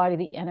make your body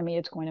the enemy,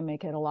 it's going to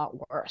make it a lot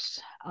worse.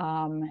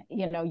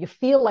 You know, you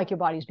feel like your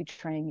body's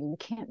betraying you. You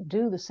can't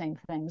do the same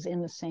things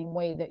in the same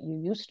way that you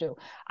used to.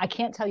 I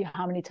can't tell you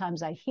how many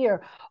times I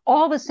hear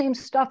all the same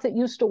stuff that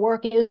used to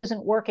work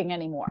isn't working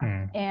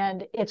anymore.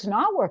 And it's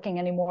not working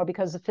anymore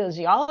because the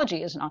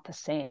physiology is not the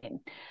same.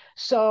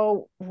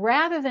 So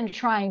rather than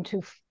trying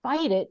to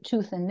fight it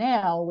tooth and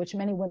nail, which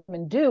many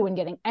women do, and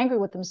getting angry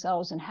with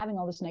themselves and having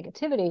all this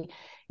negativity,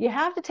 you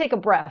have to take a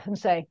breath and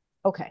say,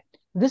 okay,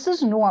 this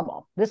is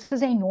normal. This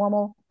is a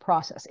normal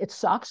process. It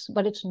sucks,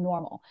 but it's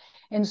normal.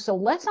 And so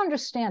let's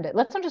understand it.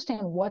 Let's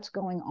understand what's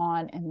going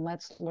on, and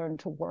let's learn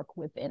to work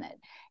within it.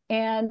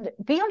 And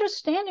be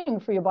understanding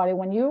for your body.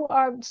 When you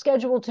are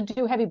scheduled to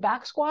do heavy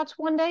back squats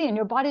one day and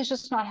your body's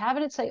just not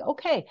having it, say,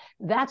 okay,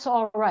 that's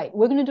all right.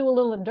 We're going to do a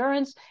little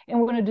endurance and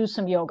we're going to do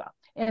some yoga.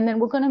 And then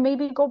we're going to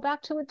maybe go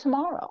back to it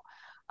tomorrow.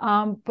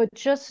 But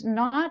just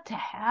not to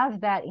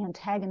have that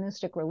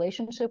antagonistic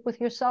relationship with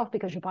yourself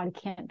because your body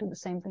can't do the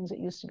same things it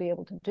used to be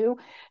able to do,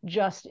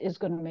 just is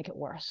going to make it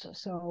worse.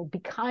 So be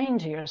kind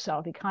to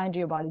yourself, be kind to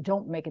your body.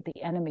 Don't make it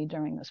the enemy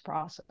during this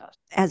process.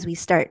 As we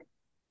start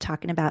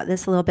talking about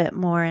this a little bit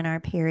more in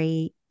our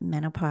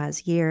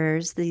perimenopause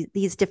years,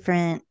 these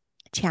different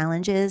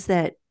challenges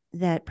that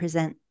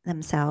present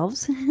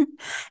themselves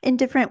in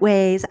different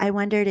ways, I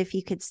wondered if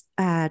you could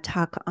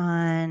talk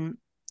on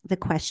the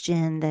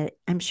question that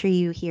I'm sure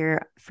you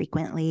hear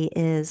frequently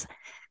is,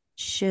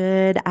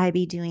 should I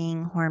be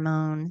doing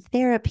hormone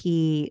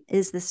therapy?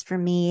 Is this for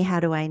me?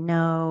 How do I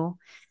know?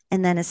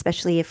 And then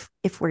especially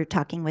if we're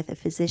talking with a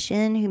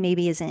physician who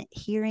maybe isn't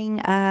hearing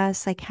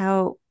us, like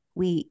how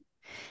we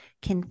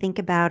can think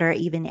about or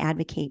even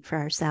advocate for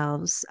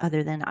ourselves,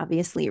 other than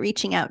obviously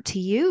reaching out to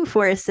you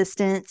for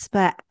assistance.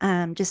 But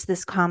just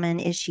this common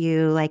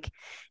issue, like,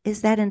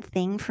 is that a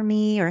thing for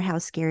me, or how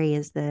scary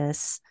is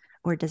this?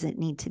 Or does it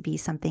need to be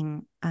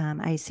something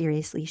I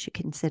seriously should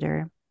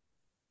consider?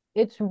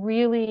 It's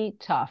really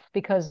tough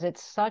because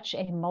it's such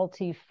a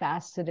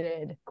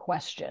multifaceted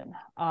question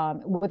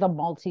with a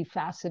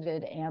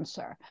multifaceted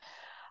answer.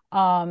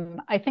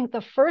 I think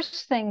the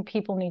first thing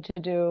people need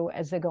to do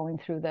as they're going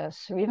through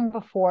this, or even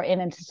before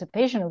in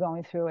anticipation of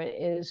going through it,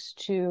 is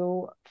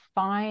to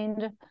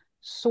find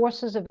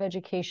sources of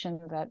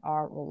education that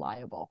are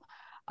reliable.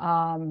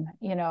 Find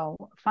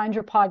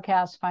your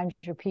podcast, find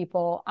your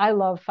people. I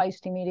love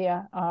Feisty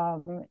Media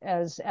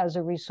as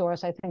a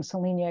resource. I think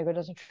Celine Yeager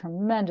does a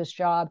tremendous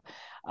job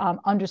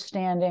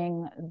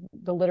understanding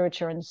the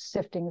literature and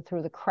sifting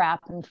through the crap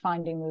and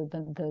finding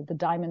the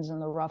diamonds in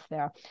the rough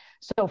there.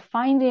 So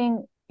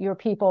finding your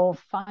people,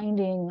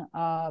 finding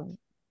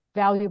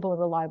valuable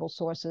and reliable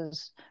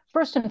sources,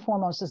 first and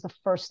foremost, is the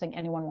first thing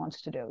anyone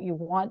wants to do. You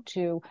want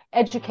to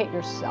educate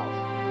yourself.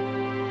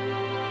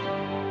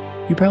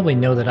 You probably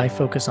know that I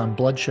focus on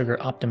blood sugar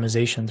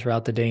optimization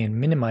throughout the day and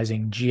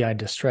minimizing GI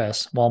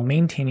distress while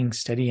maintaining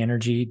steady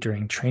energy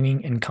during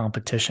training and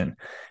competition.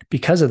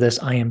 Because of this,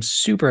 I am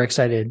super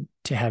excited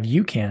to have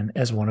UCAN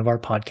as one of our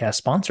podcast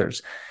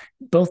sponsors.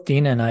 Both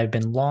Dina and I have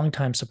been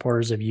longtime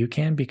supporters of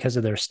UCAN because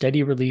of their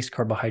steady release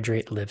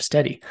carbohydrate Live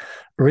Steady.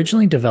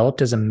 Originally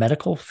developed as a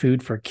medical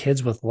food for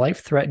kids with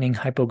life-threatening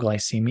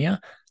hypoglycemia,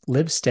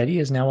 Live Steady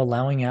is now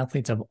allowing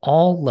athletes of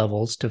all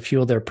levels to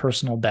fuel their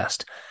personal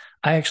best.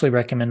 I actually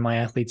recommend my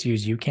athletes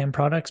use UCAN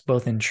products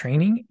both in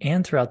training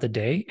and throughout the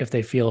day if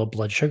they feel a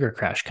blood sugar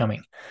crash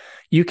coming.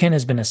 UCAN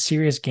has been a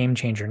serious game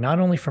changer, not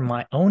only for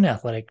my own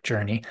athletic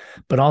journey,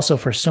 but also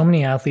for so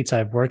many athletes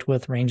I've worked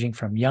with, ranging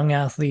from young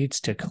athletes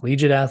to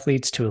collegiate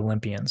athletes to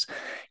Olympians.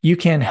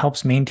 UCAN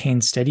helps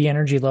maintain steady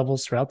energy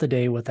levels throughout the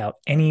day without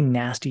any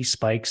nasty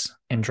spikes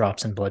and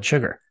drops in blood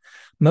sugar.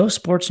 Most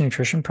sports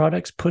nutrition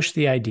products push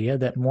the idea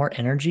that more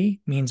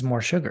energy means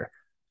more sugar,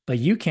 but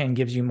UCAN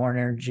gives you more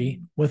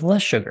energy with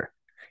less sugar.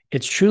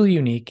 It's truly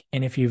unique,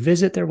 and if you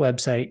visit their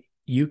website,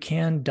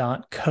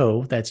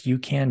 ucan.co, that's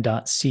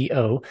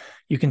ucan.co,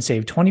 you can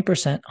save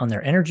 20% on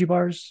their energy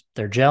bars,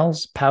 their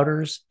gels,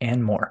 powders,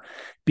 and more.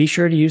 Be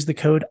sure to use the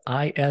code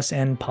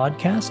ISN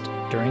podcast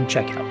during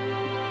checkout.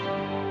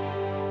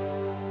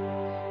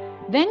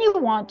 Then you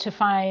want to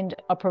find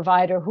a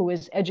provider who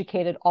is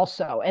educated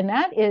also, and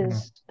that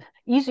is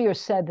easier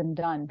said than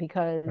done,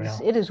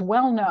 because it is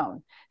well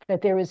known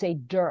that there is a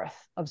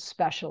dearth of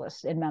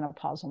specialists in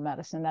menopausal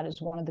medicine. That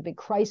is one of the big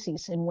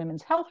crises in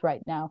women's health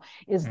right now,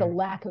 is the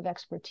lack of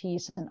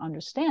expertise and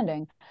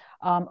understanding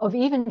of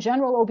even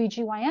general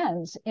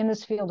OBGYNs in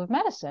this field of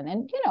medicine.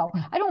 And,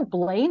 I don't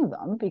blame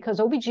them, because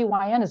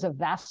OBGYN is a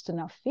vast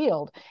enough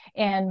field,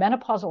 and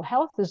menopausal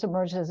health has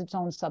emerged as its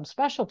own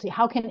subspecialty.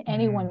 How can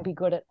anyone be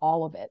good at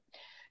all of it?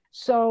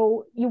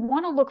 So you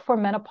want to look for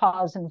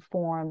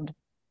menopause-informed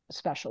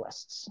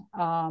specialists.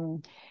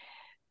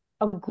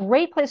 A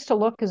great place to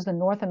look is the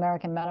North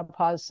American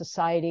Menopause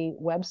Society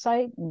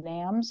website,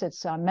 NAMS.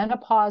 It's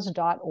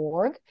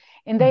menopause.org.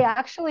 And they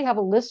actually have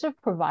a list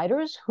of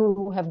providers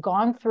who have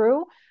gone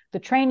through the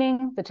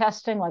training, the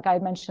testing, like I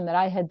mentioned that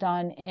I had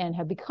done, and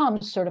have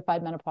become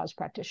certified menopause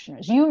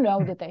practitioners. You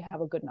know that they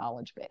have a good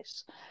knowledge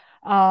base.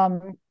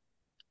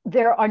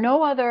 There are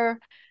no other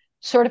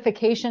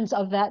certifications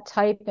of that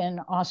type in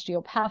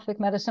osteopathic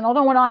medicine,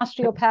 although an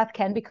osteopath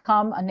can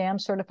become a NAM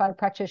certified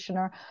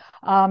practitioner.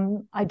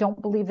 I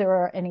don't believe there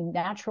are any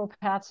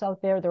naturopaths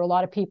out there. There are a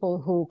lot of people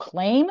who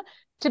claim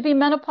to be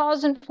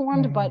menopause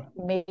informed, but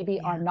maybe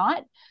are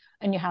not.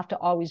 And you have to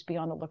always be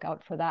on the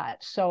lookout for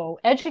that. So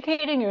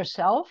educating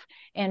yourself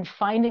and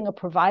finding a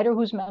provider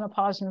who's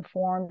menopause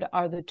informed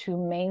are the two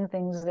main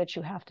things that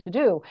you have to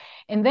do.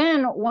 And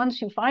then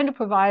once you find a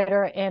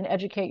provider and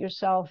educate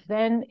yourself,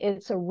 then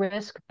it's a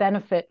risk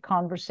benefit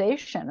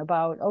conversation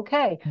about,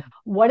 okay,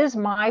 what is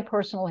my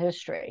personal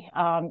history?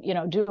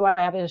 Do I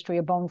have a history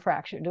of bone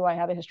fracture? Do I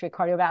have a history of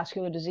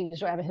cardiovascular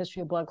disease? Do I have a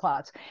history of blood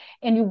clots?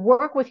 And you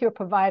work with your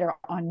provider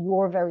on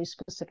your very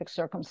specific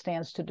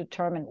circumstance to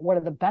determine what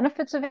are the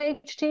benefits of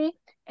HT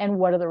and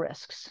what are the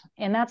risks.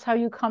 And that's how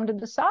you come to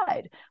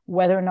decide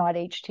whether or not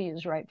HT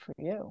is right for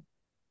you.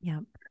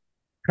 Yeah.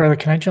 Carla,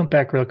 can I jump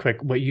back real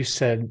quick? What you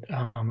said,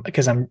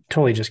 because I'm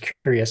totally just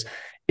curious,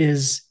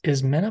 is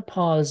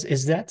menopause,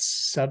 is that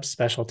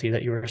subspecialty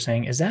that you were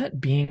saying, is that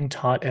being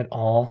taught at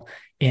all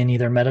in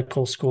either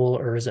medical school,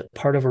 or is it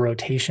part of a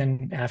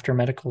rotation after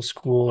medical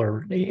school,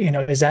 or,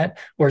 is that,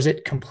 or is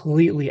it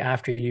completely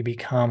after you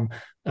become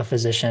a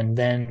physician,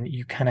 then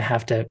you kind of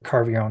have to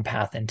carve your own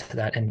path into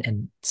that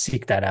and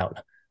seek that out?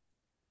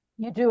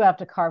 You do have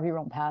to carve your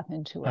own path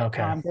into it.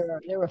 Okay.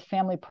 There are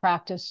family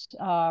practice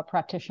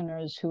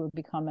practitioners who have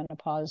become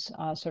menopause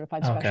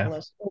certified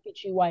specialists,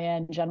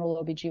 OBGYN,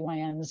 general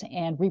OBGYNs,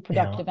 and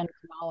reproductive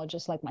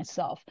endocrinologists like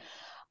myself.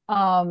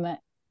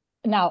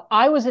 Now,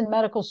 I was in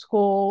medical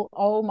school.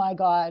 Oh my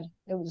God.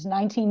 It was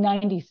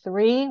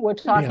 1993. We're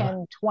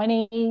talking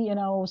 20,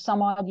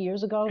 some odd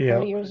years ago,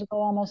 30 years ago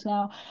almost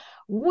now.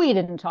 We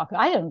didn't talk.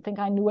 I didn't think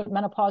I knew what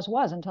menopause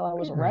was until I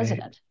was a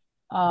resident.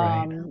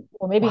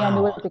 Or maybe I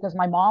knew it because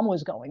my mom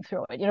was going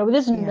through it.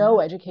 There's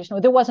no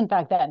education. There wasn't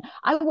back then.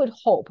 I would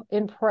hope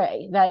and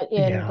pray that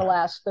in the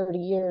last 30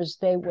 years,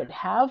 they would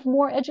have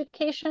more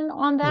education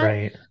on that.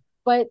 Right.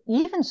 But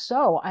even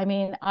so, I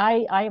mean,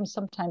 I am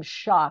sometimes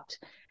shocked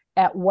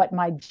at what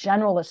my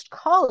generalist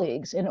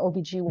colleagues in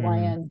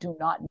OBGYN do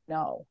not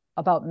know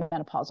about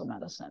menopausal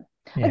medicine.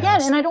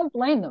 Again, and I don't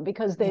blame them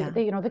because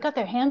they got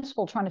their hands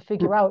full trying to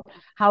figure out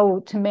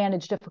how to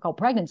manage difficult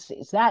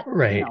pregnancies. That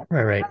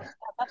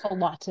that's a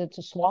lot to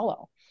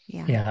swallow.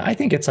 Yeah, I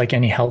think it's like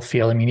any health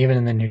field. I mean, even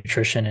in the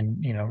nutrition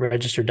and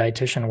registered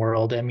dietitian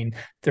world, I mean,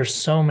 there's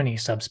so many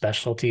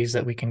subspecialties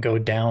that we can go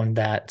down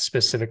that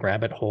specific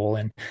rabbit hole.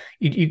 And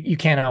you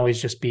can't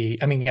always just be,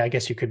 I mean, I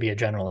guess you could be a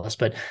generalist,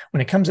 but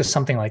when it comes to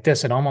something like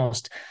this, it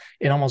almost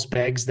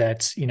begs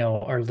that,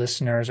 our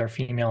listeners, our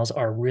females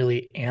are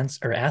really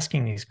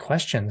asking these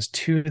questions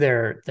to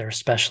their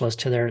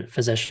specialists, to their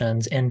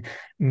physicians. And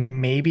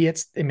maybe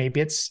it's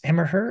him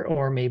or her,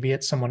 or maybe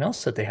it's someone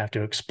else that they have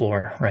to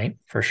explore, right?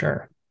 For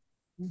sure.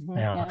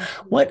 Yeah.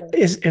 What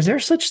is there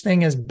such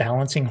thing as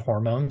balancing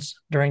hormones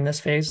during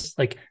this phase?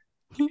 Like,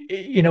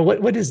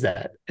 what is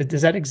that?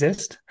 Does that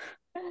exist?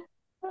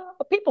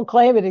 People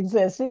claim it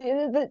exists.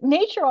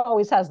 Nature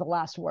always has the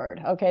last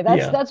word. Okay.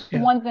 That's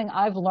one thing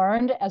I've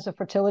learned as a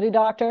fertility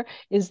doctor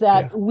is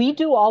that we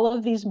do all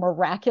of these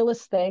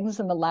miraculous things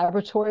in the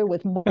laboratory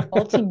with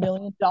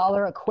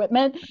multi-million-dollar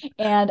equipment.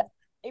 And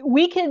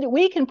we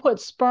can put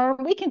sperm,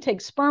 we can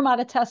take sperm out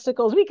of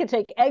testicles, we can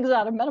take eggs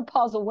out of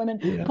menopausal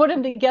women, put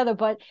them together.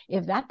 But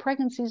if that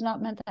pregnancy is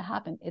not meant to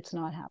happen, it's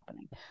not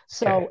happening.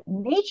 So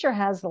nature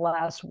has the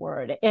last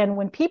word. And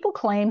when people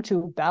claim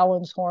to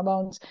balance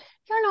hormones,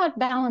 you're not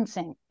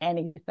balancing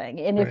anything.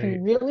 And if you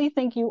really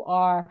think you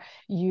are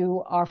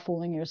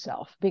fooling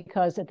yourself,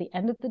 because at the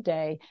end of the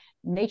day,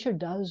 nature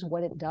does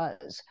what it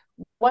does.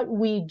 What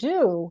we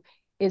do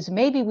is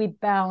maybe we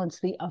balance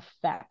the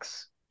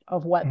effects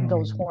of what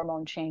those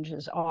hormone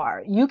changes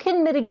are. You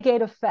can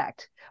mitigate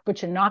effect,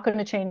 but you're not going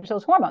to change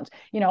those hormones.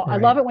 I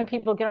love it when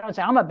people get on and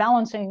say, I'm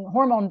a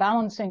hormone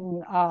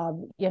balancing,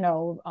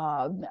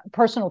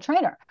 personal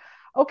trainer.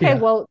 Okay,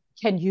 well,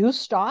 can you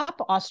stop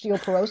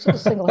osteoporosis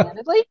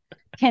single-handedly?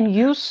 Can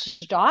you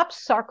stop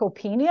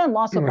sarcopenia and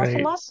loss of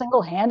muscle loss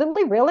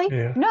single-handedly? Really?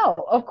 No,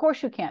 of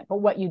course you can't.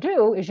 But what you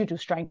do is you do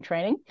strength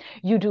training,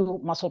 you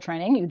do muscle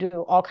training, you do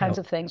all kinds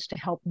of things to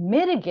help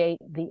mitigate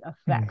the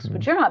effects.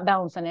 But you're not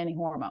balancing any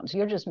hormones.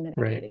 You're just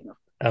mitigating them.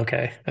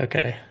 Okay.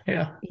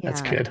 Yeah,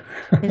 that's good.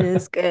 It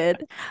is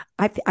good.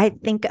 I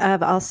think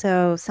of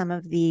also some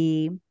of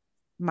the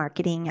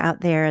marketing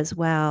out there as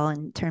well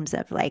in terms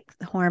of like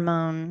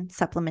hormone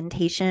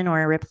supplementation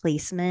or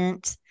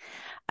replacement.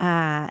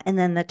 And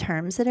then the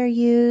terms that are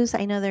used,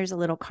 I know there's a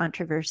little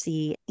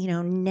controversy,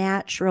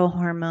 natural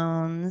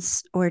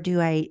hormones, or do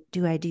I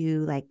do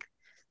like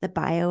the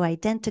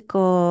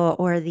bioidentical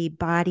or the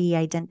body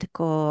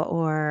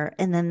identical,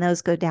 and then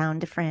those go down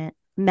different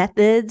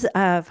methods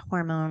of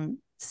hormone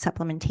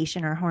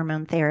supplementation or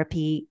hormone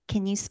therapy.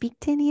 Can you speak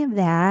to any of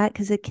that?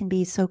 Because it can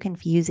be so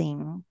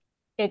confusing.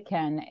 It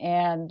can.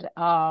 And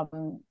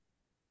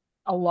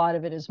a lot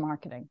of it is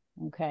marketing.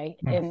 Okay.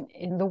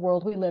 In the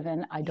world we live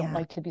in, I don't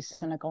like to be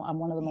cynical. I'm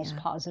one of the most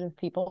positive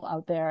people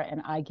out there,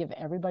 and I give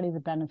everybody the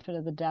benefit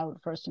of the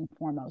doubt first and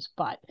foremost.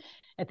 But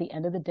at the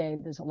end of the day,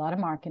 there's a lot of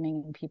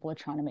marketing and people are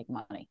trying to make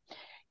money.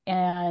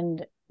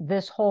 And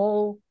this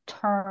whole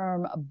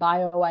term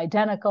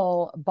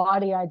bioidentical,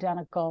 body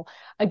identical,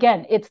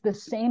 again, it's the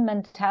same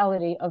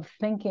mentality of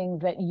thinking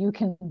that you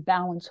can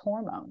balance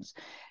hormones.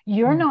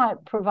 You're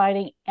not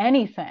providing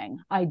anything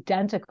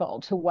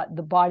identical to what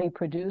the body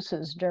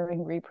produces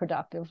during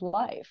reproductive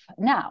life.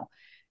 Now,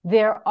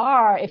 there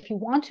are, if you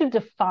want to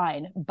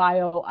define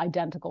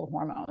bioidentical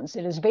hormones,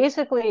 it is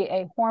basically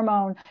a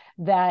hormone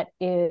that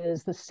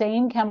is the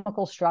same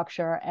chemical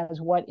structure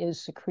as what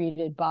is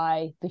secreted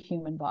by the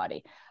human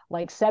body.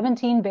 Like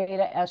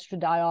 17-beta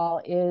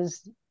estradiol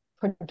is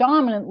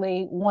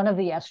predominantly one of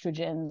the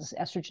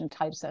estrogen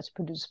types that's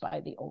produced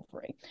by the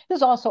ovary.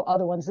 There's also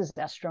other ones, there's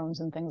estrogens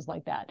and things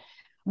like that.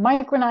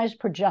 Micronized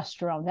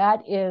progesterone,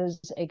 that is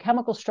a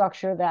chemical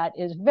structure that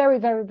is very,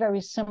 very,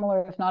 very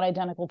similar, if not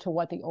identical, to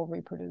what the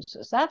ovary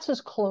produces. That's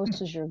as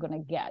close as you're going to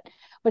get.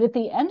 But at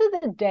the end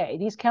of the day,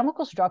 these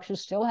chemical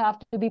structures still have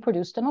to be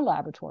produced in a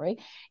laboratory.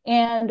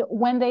 And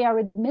when they are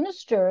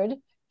administered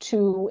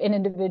to an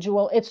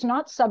individual, it's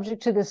not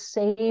subject to the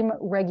same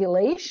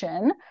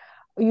regulation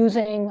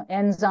using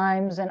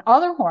enzymes and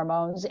other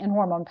hormones and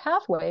hormone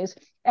pathways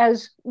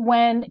as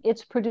when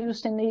it's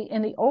produced in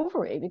the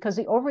ovary, because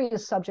the ovary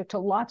is subject to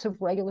lots of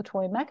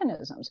regulatory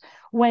mechanisms.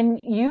 When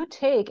you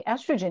take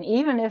estrogen,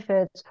 even if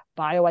it's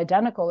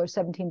bioidentical or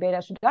 17-beta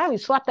estradiol, you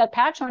slap that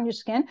patch on your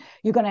skin,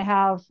 you're going to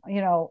have,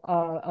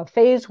 a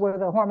phase where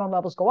the hormone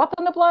levels go up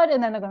in the blood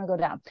and then they're going to go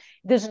down.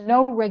 There's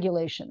no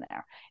regulation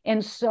there.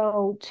 And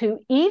so to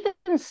even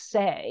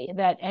say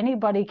that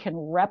anybody can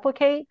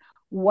replicate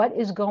what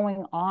is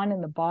going on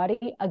in the body,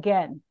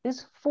 again,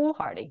 is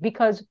foolhardy,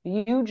 because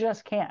you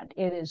just can't.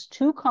 It is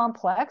too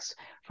complex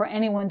for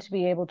anyone to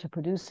be able to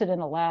produce it in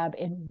a lab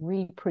and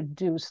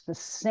reproduce the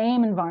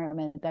same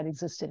environment that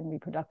existed in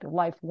reproductive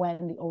life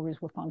when the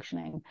ovaries were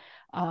functioning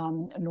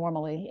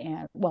normally,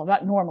 and, well,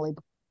 not normally,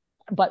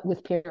 but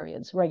with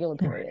periods, regular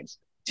periods.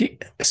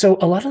 So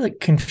a lot of the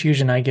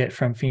confusion I get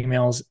from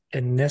females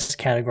in this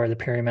category, the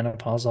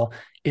perimenopausal,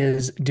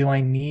 is, do I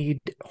need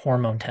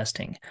hormone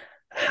testing?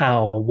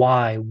 How,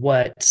 why,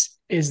 what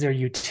is there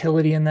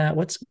utility in that?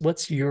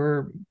 What's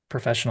your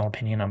professional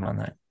opinion on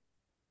that?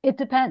 It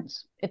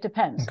depends.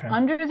 Okay.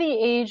 Under the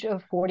age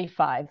of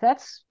 45,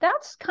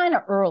 that's kind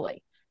of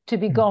early to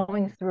be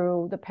going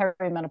through the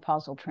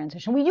perimenopausal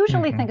transition. We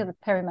usually think of the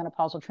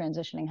perimenopausal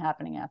transitioning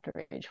happening after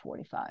age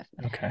 45.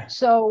 Okay.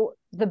 So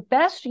the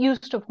best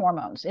use of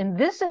hormones, and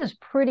this is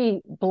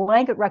pretty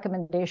blanket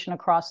recommendation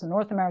across the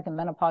North American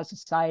Menopause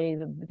Society,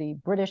 the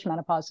British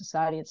Menopause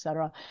Society, et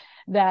cetera,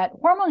 that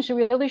hormones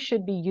really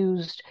should be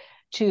used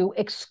to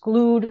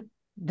exclude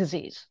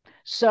disease.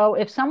 So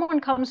if someone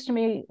comes to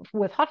me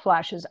with hot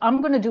flashes,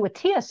 I'm going to do a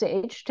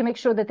TSH to make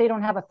sure that they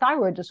don't have a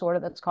thyroid disorder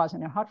that's causing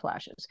their hot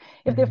flashes.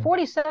 If they're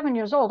 47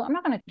 years old, I'm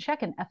not going to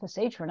check an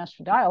FSH or an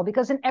estradiol,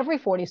 because in every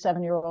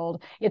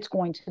 47-year-old, it's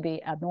going to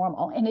be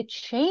abnormal, and it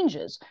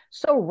changes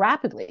so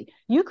rapidly.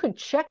 You could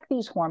check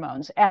these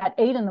hormones at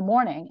 8 in the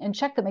morning and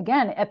check them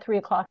again at 3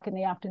 o'clock in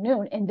the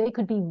afternoon, and they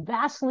could be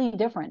vastly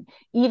different,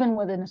 even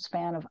within a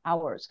span of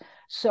hours.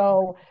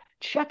 So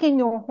checking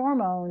your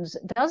hormones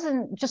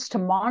doesn't just to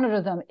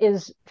monitor them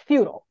is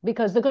futile,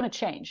 because they're going to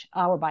change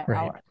hour by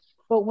hour.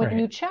 But when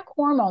you check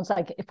hormones,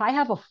 like if I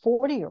have a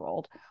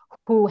 40-year-old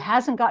who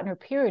hasn't gotten her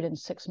period in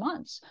 6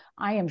 months,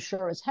 I am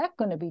sure as heck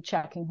going to be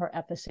checking her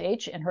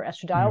FSH and her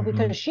estradiol,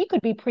 because she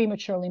could be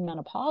prematurely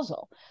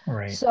menopausal.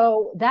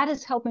 So that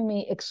is helping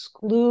me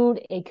exclude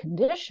a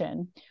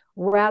condition,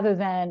 rather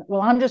than,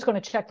 well, I'm just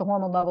going to check the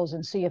hormone levels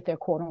and see if they're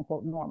quote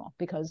unquote normal,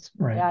 because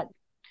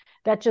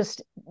that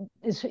just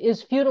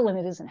is futile, and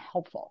it isn't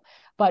helpful.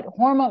 But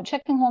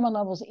checking hormone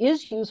levels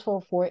is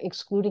useful for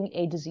excluding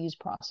a disease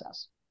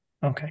process.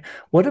 Okay.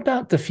 What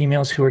about the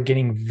females who are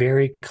getting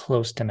very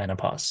close to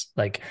menopause,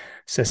 like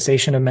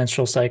cessation of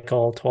menstrual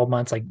cycle, 12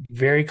 months, like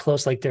very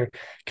close, like they're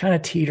kind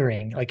of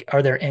teetering? Like,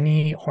 are there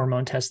any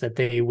hormone tests that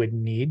they would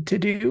need to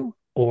do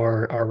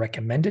or are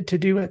recommended to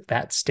do at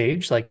that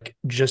stage? Like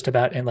just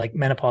about, and like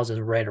menopause is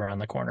right around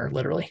the corner,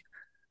 literally.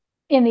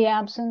 In the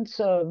absence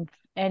of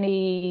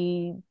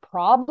any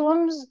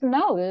problems,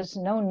 no, there's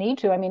no need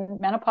to. I mean,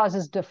 menopause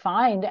is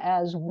defined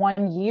as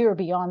 1 year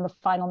beyond the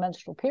final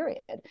menstrual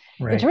period.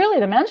 It's really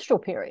the menstrual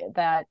period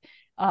that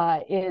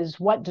is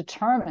what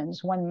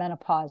determines when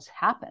menopause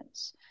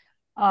happens.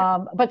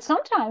 But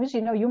sometimes,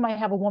 you might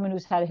have a woman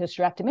who's had a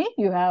hysterectomy.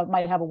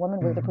 Might have a woman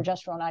with a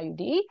progesterone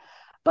IUD.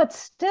 But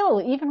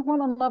still, even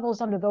hormone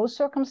levels under those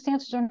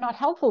circumstances are not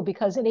helpful,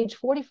 because at age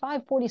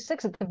 45,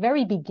 46, at the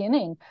very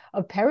beginning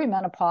of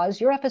perimenopause,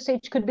 your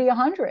FSH could be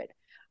 100.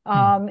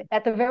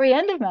 At the very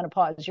end of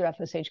menopause, your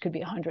FSH could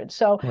be 100.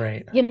 So,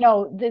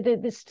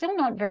 it's still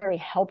not very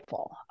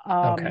helpful.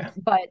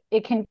 But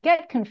it can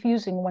get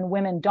confusing when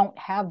women don't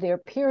have their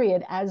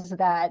period as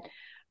that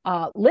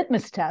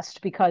litmus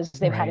test, because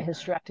they've had a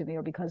hysterectomy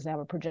or because they have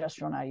a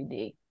progesterone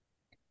IUD.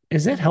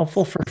 Is it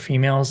helpful for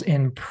females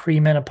in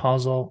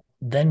premenopausal,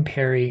 then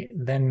peri,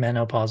 then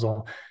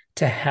menopausal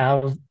to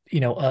have,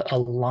 a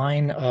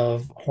line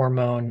of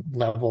hormone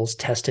levels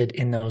tested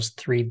in those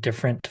 3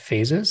 different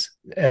phases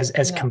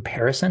as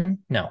comparison?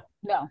 No,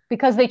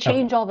 because they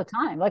change all the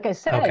time. Like I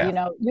said,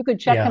 you could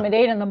check them at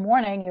 8 in the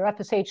morning, your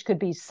FSH could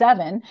be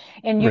 7,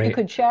 and you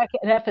could check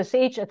an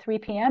FSH at 3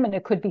 p.m. and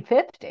it could be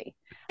 50.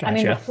 Gotcha. I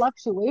mean, the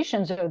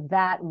fluctuations are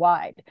that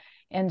wide.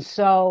 And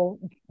so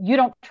you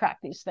don't track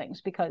these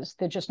things because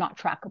they're just not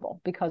trackable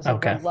because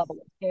of the level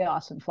of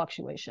chaos and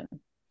fluctuation.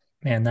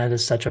 Man, that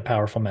is such a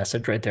powerful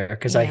message right there,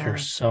 because I hear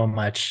so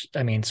much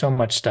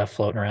stuff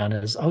floating around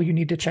is, oh, you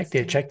need to check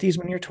these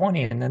when you're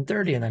 20 and then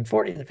 30 and then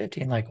 40 and then 50.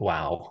 And like,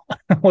 wow,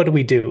 what do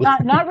we do?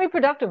 Not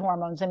reproductive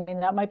hormones. I mean,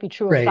 that might be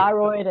true of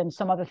thyroid and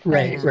some other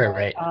things.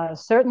 Right.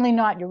 Certainly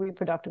not your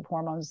reproductive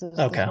hormones. There's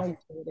no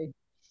utility.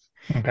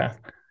 Okay.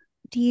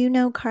 Do you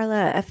know,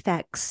 Carla,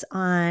 effects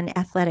on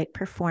athletic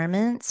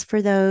performance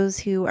for those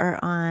who are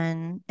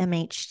on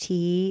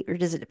MHT, or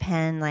does it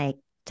depend, like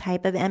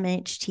type of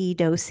MHT,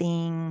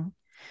 dosing,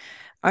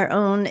 our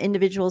own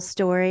individual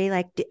story?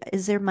 Like,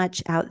 is there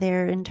much out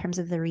there in terms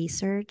of the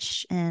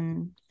research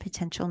and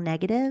potential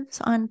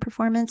negatives on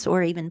performance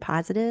or even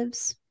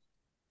positives?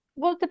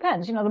 Well, it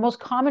depends. The most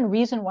common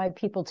reason why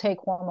people take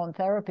hormone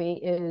therapy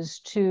is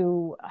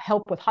to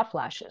help with hot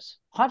flashes.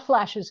 Hot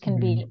flashes can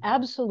be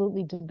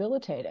absolutely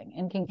debilitating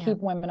and can keep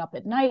women up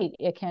at night.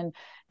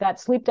 That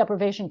sleep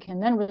deprivation can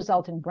then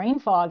result in brain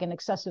fog and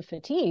excessive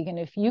fatigue. And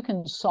if you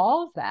can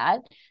solve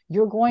that,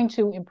 you're going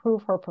to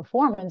improve her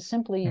performance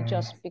simply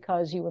just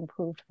because you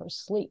improved her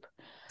sleep.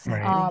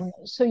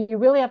 So you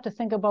really have to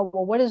think about,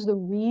 well, what is the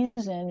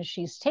reason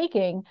she's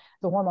taking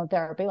the hormone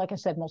therapy? Like I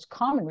said, most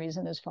common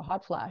reason is for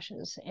hot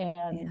flashes.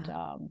 And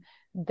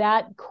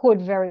that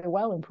could very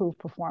well improve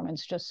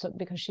performance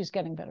because she's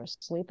getting better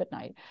sleep at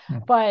night.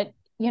 But,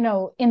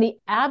 in the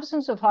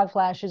absence of hot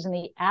flashes, in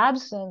the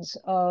absence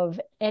of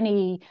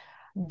any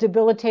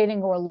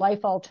debilitating or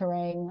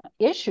life-altering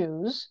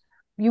issues,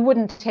 you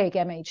wouldn't take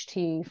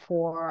MHT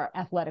for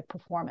athletic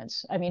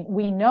performance. I mean,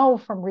 we know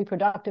from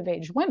reproductive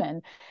age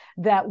women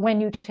that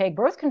when you take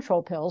birth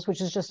control pills,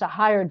 which is just a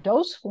higher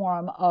dose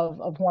form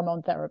of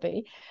hormone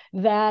therapy,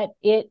 that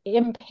it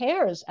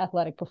impairs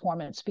athletic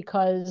performance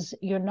because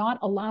you're not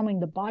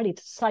allowing the body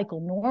to cycle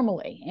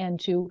normally and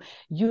to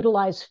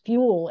utilize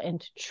fuel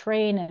and to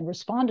train and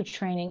respond to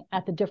training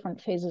at the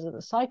different phases of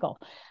the cycle.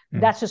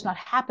 That's just not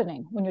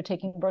happening when you're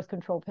taking birth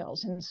control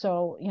pills. And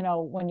so,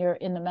 when you're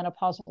in the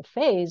menopausal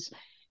phase,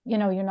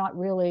 you're not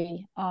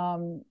really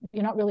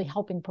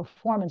helping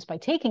performance by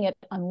taking it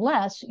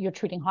unless you're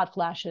treating hot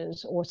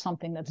flashes or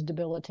something that's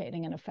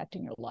debilitating and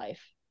affecting your life.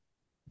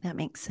 That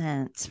makes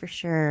sense for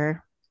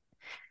sure.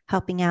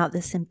 Helping out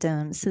the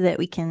symptoms so that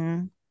we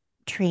can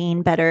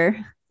train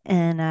better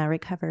and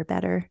recover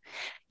better.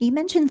 You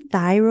mentioned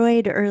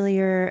thyroid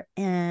earlier,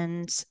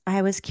 and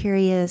I was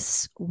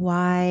curious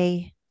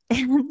why.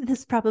 And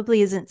this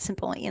probably isn't a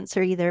simple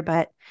answer either,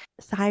 but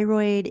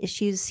thyroid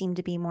issues seem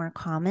to be more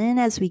common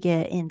as we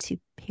get into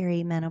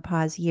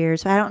perimenopause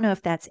years. So I don't know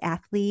if that's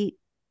athlete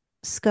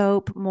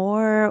scope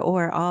more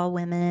or all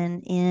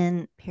women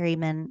in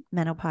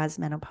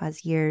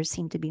menopause years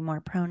seem to be more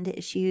prone to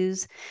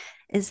issues.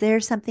 Is there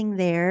something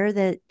there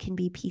that can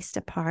be pieced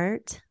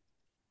apart?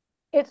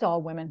 It's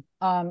all women.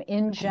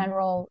 In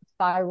general,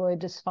 thyroid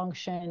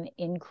dysfunction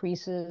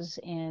increases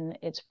in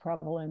its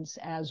prevalence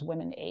as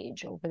women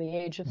age. Over the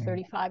age of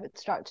 35, it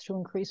starts to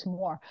increase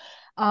more.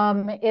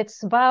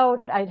 It's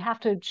about, I'd have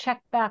to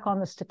check back on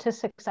the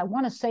statistics. I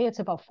want to say it's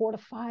about 4 to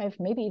 5,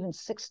 maybe even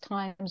 6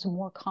 times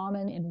more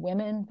common in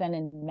women than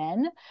in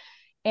men.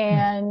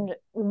 And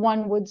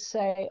one would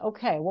say,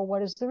 okay, well,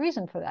 what is the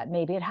reason for that?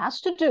 Maybe it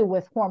has to do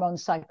with hormone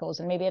cycles,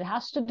 and maybe it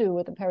has to do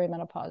with the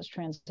perimenopause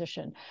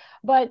transition.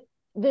 But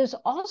there's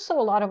also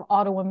a lot of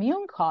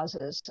autoimmune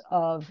causes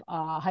of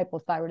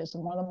hypothyroidism.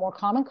 One of the more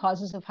common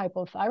causes of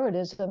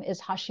hypothyroidism is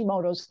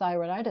Hashimoto's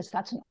thyroiditis.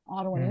 That's an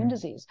autoimmune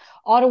disease.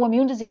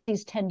 Autoimmune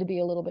diseases tend to be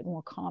a little bit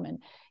more common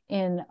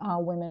in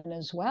women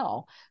as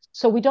well.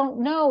 So we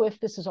don't know if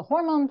this is a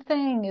hormone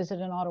thing, is it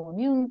an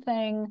autoimmune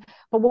thing?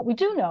 But what we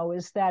do know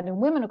is that in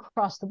women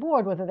across the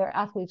board, whether they're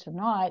athletes or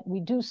not, we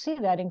do see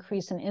that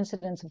increase in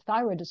incidence of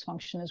thyroid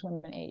dysfunction as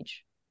women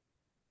age.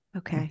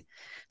 Okay.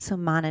 So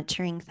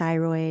monitoring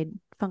thyroid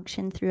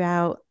function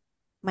throughout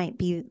might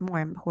be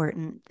more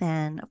important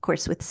than, of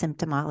course, with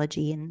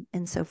symptomology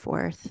and so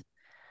forth.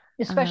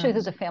 Especially if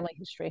there's a family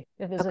history.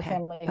 If there's a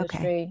family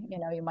history,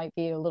 you might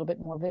be a little bit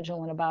more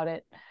vigilant about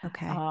it.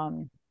 Okay.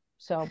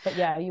 But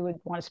yeah, you would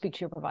want to speak to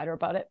your provider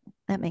about it.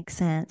 That makes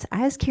sense.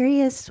 I was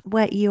curious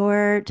what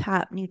your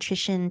top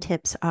nutrition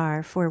tips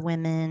are for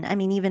women. I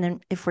mean,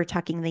 even if we're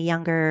talking the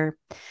younger,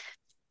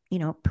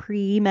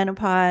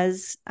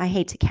 pre-menopause, I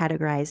hate to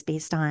categorize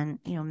based on,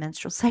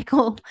 menstrual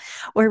cycle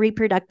or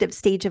reproductive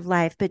stage of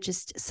life, but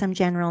just some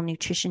general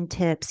nutrition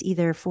tips,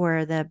 either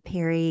for the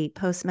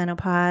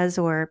post-menopause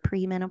or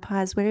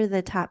pre-menopause. What are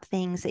the top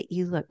things that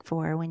you look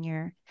for when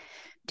you're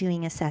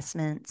doing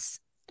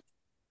assessments?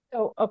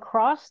 So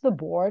across the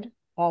board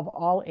of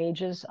all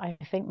ages, I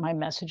think my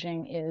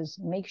messaging is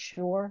make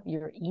sure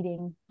you're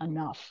eating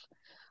enough.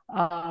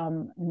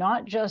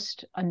 Not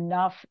just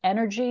enough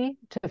energy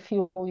to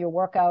fuel your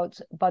workouts,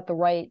 but the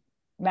right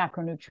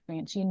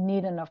macronutrients. You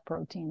need enough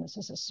protein. This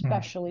is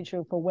especially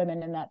true for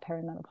women in that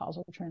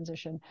perimenopausal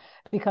transition,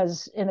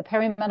 because in the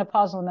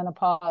perimenopausal and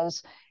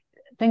menopause,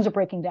 things are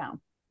breaking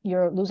down.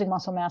 You're losing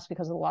muscle mass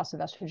because of the loss of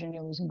estrogen.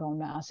 You're losing bone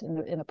mass,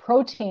 and the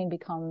protein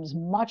becomes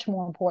much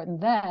more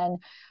important then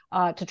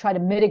to try to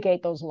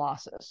mitigate those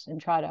losses and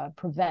try to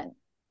prevent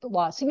the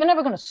loss. You're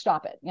never going to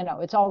stop it.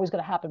 It's always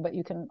going to happen, but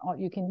you can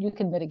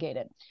mitigate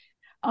it.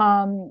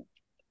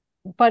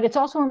 But it's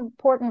also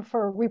important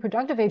for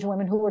reproductive age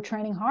women who are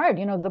training hard.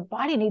 The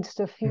body needs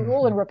to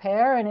fuel and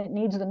repair, and it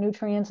needs the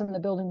nutrients and the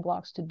building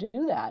blocks to do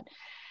that.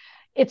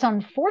 It's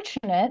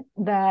unfortunate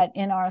that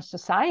in our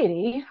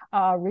society,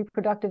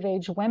 reproductive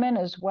age women,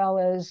 as well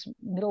as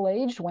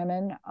middle-aged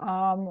women,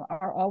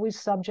 are always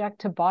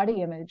subject to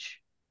body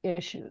image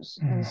issues.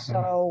 And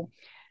so,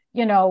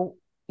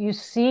 you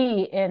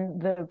see in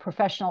the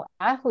professional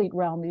athlete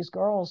realm, these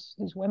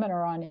women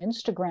are on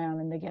Instagram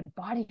and they get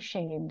body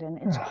shamed, and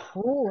it's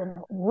cruel and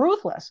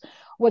ruthless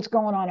what's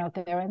going on out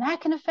there. And that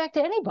can affect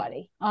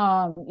anybody.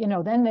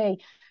 Then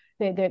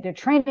they're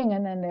training,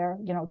 and then they're,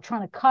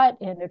 trying to cut,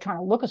 and they're trying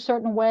to look a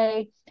certain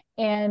way,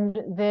 and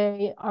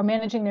they are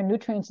managing their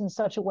nutrients in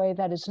such a way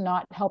that is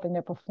not helping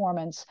their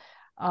performance,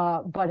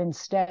 but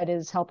instead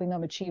is helping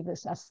them achieve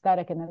this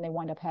aesthetic, and then they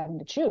wind up having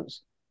to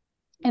choose.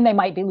 And they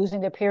might be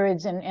losing their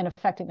periods and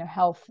affecting their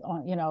health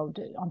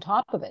on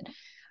top of it.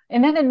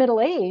 And then in middle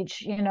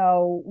age,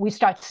 we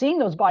start seeing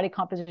those body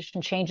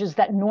composition changes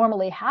that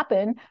normally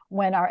happen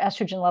when our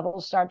estrogen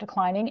levels start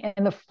declining.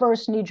 And the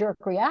first knee-jerk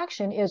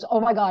reaction is,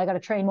 oh my God, I got to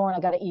train more and I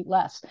got to eat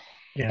less.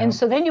 Yeah. And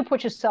so then you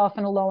put yourself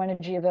in a low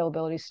energy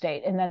availability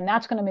state. And then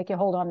that's going to make you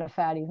hold on to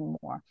fat even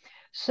more.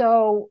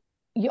 So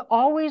you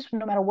always,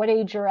 no matter what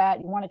age you're at,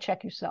 you want to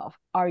check yourself.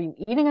 Are you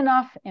eating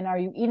enough? And are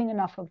you eating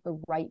enough of the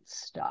right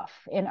stuff?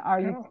 And are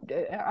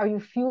you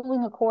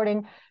fueling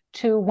according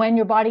to when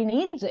your body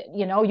needs it?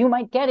 You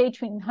might get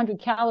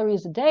 1,800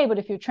 calories a day, but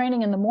if you're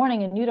training in the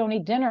morning and you don't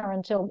eat dinner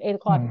until 8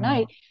 o'clock at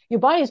night, your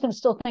body is going to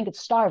still think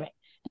it's starving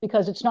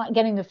because it's not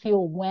getting the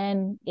fuel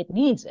when it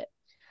needs it.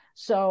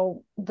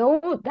 So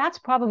that's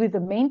probably the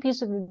main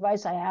piece of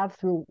advice I have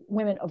through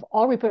women of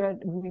all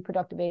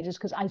reproductive ages,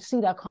 because I see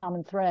that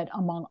common thread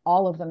among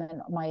all of them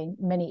in my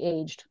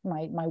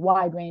my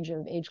wide range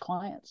of age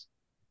clients.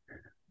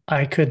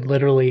 I could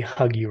literally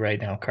hug you right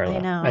now, Carla. I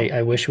know.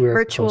 I wish we were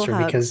virtual closer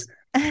hugs. Because,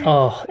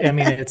 I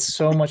mean, it's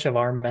so much of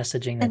our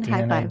messaging that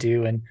Dina and I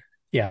do. And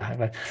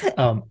yeah.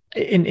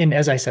 And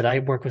as I said, I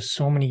work with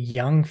so many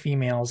young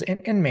females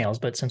and males,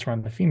 but since we're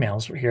on the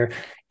females, we're here.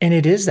 And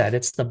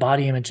it's the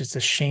body image. It's the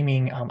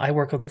shaming. I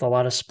work with a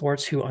lot of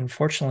sports who,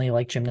 unfortunately,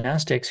 like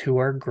gymnastics, who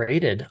are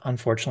graded,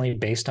 unfortunately,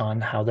 based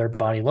on how their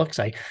body looks.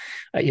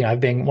 I've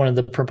been one of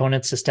the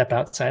proponents to step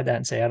outside that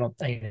and say,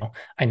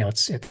 I know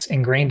it's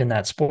ingrained in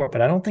that sport,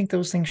 but I don't think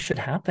those things should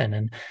happen.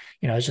 And,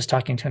 I was just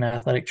talking to an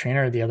athletic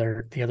trainer the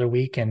other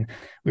week, and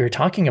we were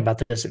talking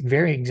about this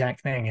very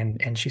exact thing.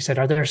 And she said,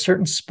 are there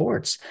certain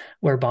sports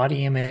where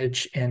body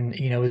image and,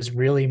 is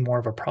really more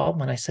of a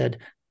problem? And I said,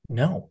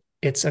 no,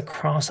 it's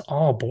across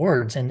all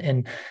boards.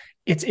 And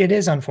it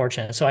is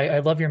unfortunate. So I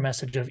love your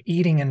message of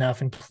eating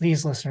enough. And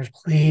please, listeners,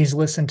 please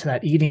listen to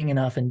that, eating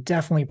enough, and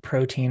definitely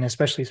protein,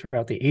 especially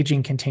throughout the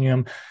aging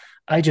continuum.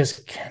 I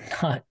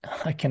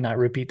cannot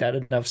repeat that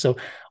enough. So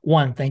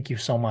one, thank you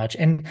so much.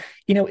 And,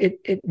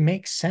 it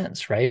makes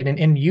sense, right?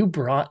 And you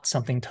brought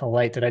something to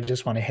light that I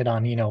just want to hit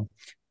on,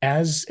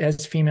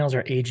 as females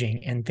are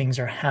aging and things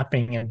are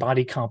happening in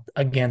body comp,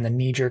 again, the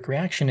knee-jerk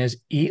reaction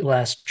is eat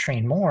less,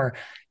 train more.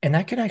 And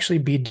that could actually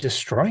be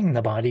destroying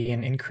the body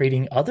and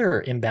creating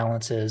other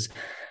imbalances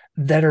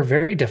that are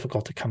very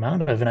difficult to come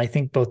out of. And I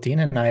think both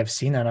Dina and I have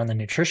seen that on the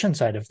nutrition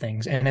side of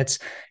things. And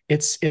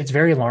it's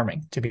very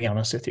alarming, to be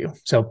honest with you.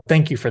 So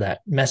thank you for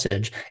that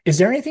message. Is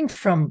there anything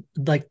from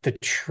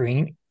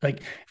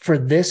for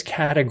this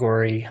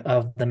category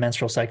of the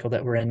menstrual cycle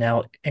that we're in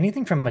now,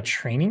 anything from a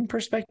training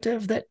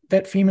perspective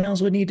that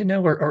females would need to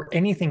know, or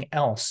anything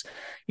else,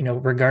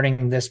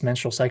 regarding this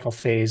menstrual cycle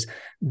phase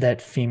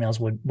that females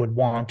would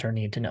want or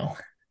need to know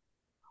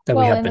that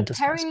we have been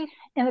discussing?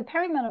 In the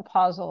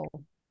perimenopausal,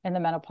 in the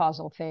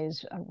menopausal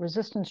phase,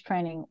 resistance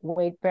training,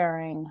 weight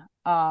bearing,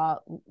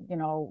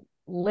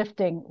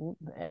 lifting,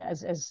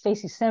 as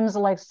Stacy Sims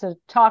likes to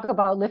talk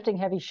about, lifting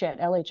heavy shit,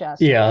 LHS.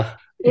 Yeah.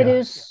 It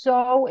is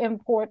so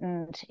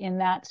important in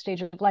that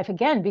stage of life,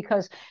 again,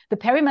 because the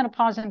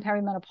perimenopause and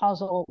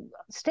perimenopausal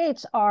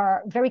states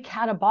are very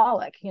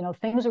catabolic.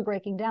 Things are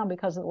breaking down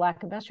because of the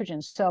lack of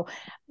estrogen. So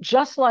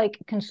just like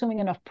consuming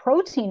enough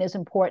protein is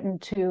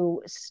important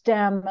to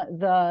stem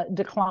the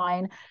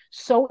decline,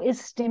 so is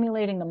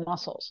stimulating the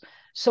muscles.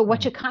 So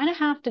what you kind of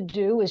have to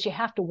do is you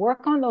have to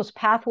work on those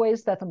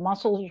pathways that the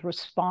muscles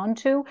respond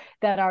to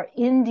that are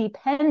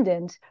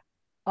independent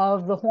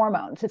of the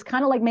hormones. It's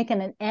kind of like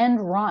making an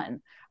end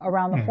run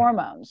around the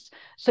hormones.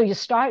 So you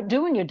start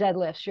doing your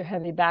deadlifts, your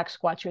heavy back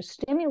squats, you're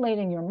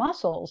stimulating your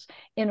muscles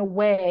in a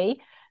way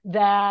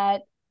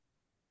that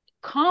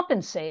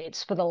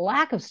compensates for the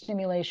lack of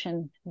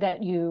stimulation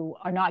that you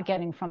are not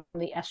getting from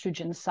the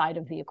estrogen side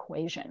of the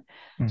equation.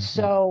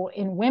 So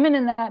in women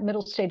in that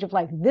middle stage of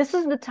life, this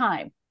is the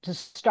time to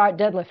start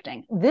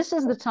deadlifting. This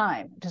is the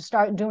time to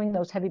start doing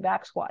those heavy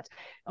back squats.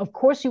 Of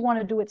course, you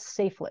want to do it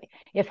safely.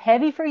 If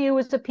heavy for you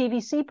is a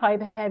PVC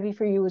pipe, heavy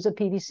for you is a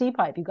PVC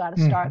pipe. You got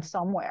to start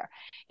somewhere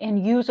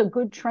and use a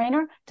good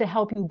trainer to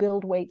help you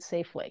build weight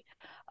safely.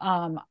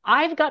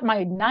 I've got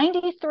my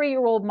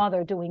 93-year-old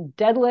mother doing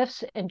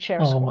deadlifts and chair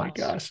squats. Oh my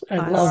gosh,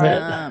 I love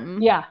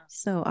it. Yeah.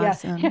 So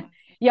awesome.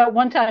 Yeah,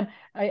 one time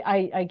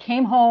I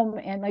came home,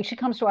 and she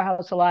comes to our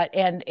house a lot,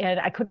 and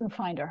I couldn't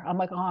find her. I'm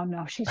like, oh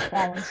no, she's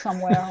fallen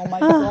somewhere. Oh my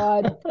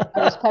God.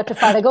 I was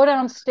petrified. I go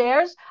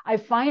downstairs, I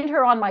find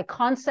her on my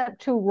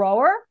Concept 2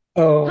 rower.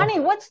 Oh, honey,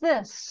 what's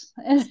this?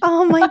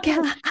 Oh my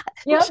God.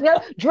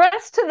 Yep.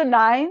 Dressed to the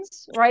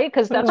nines, right?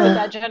 Because that's what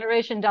that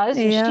generation does.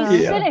 Yeah.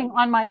 She's sitting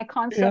on my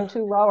Concept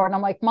 2 rower. And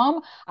I'm like,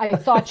 Mom, I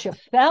thought you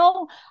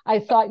fell. I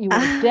thought you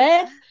were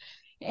dead.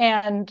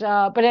 And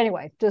but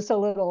anyway, just a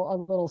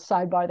little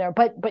sidebar there.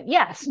 But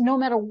yes, no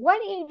matter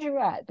what age you're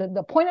at,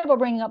 the point of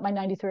bringing up my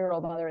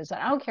 93-year-old mother is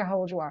that I don't care how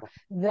old you are,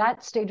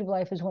 that stage of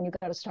life is when you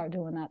got to start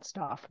doing that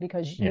stuff,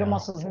 because your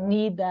muscles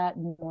need that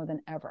more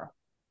than ever.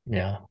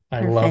 Yeah, I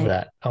Perfect. love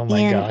that. Oh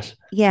my gosh.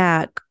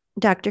 Yeah,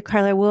 Dr.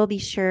 Carla, we'll be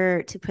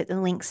sure to put the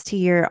links to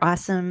your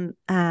awesome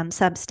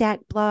Substack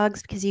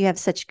blogs, because you have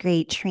such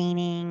great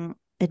training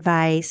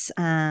advice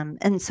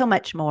and so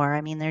much more.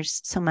 I mean,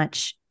 there's so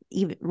much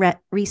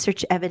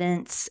research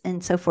evidence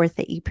and so forth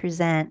that you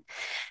present.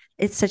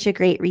 It's such a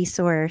great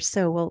resource.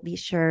 So we'll be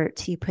sure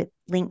to put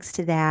links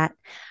to that.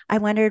 I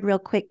wondered real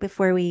quick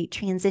before we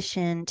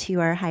transition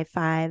to our high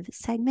five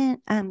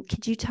segment,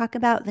 could you talk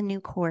about the new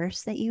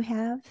course that you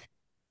have?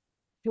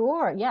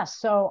 Sure. Yes.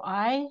 So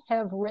I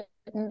have written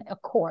a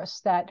course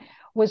that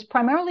was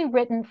primarily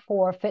written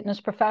for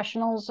fitness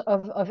professionals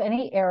of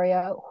any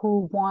area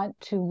who want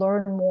to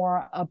learn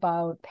more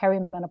about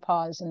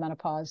perimenopause and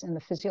menopause and the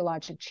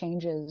physiologic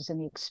changes in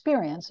the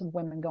experience of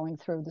women going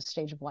through the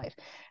stage of life,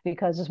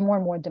 because there's more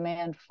and more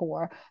demand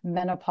for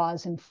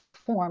menopause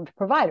informed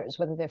providers,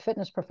 whether they're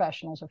fitness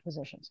professionals or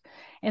physicians.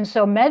 And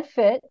so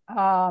MedFit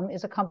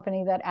is a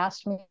company that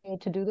asked me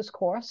to do this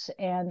course,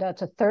 and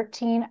it's a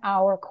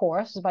 13-hour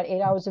course. It's about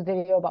 8 hours of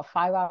video, about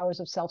 5 hours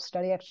of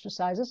self-study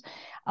exercises.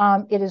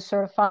 It is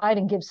certified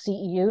and gives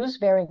CEUs,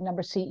 varying number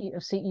of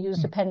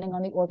CEUs depending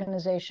on the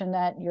organization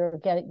that you're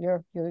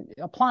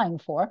applying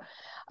for.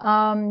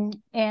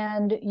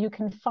 And you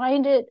can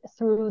find it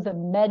through the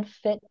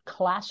MedFit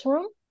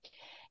Classroom.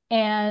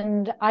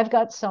 And I've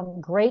got some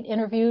great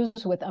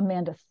interviews with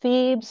Amanda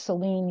Thebes.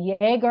 Celine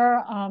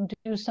Yeager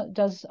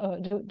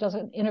does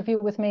an interview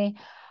with me.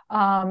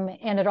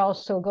 And it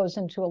also goes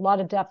into a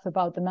lot of depth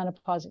about the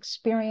menopause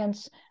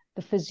experience,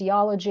 the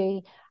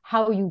physiology,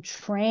 how you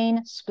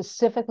train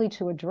specifically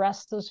to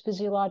address those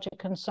physiologic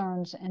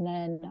concerns. And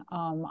then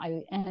I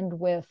end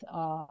with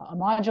a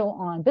module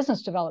on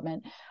business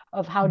development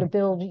of how to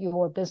build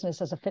your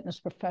business as a fitness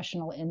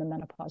professional in the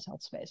menopause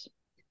health space.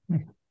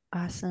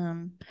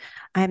 Awesome.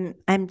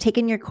 I'm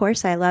taking your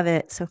course. I love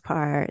it so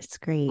far. It's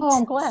great. Oh,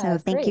 I'm glad. So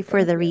thank you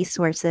for the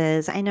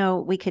resources. I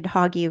know we could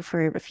hog you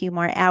for a few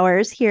more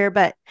hours here,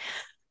 but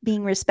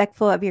being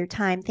respectful of your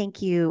time,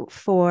 thank you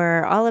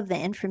for all of the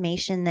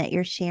information that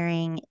you're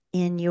sharing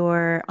on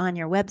your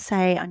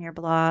website, on your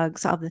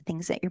blogs, all the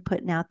things that you're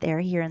putting out there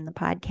here in the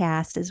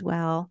podcast as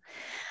well.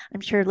 I'm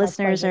sure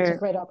listeners are a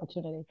great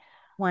opportunity,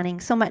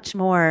 wanting so much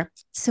more.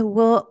 So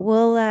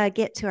we'll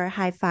get to our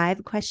high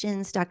five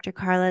questions, Dr.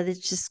 Carla. That's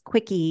just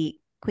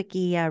quickie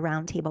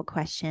roundtable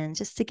questions,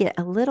 just to get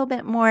a little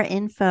bit more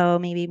info,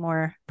 maybe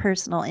more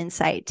personal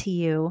insight to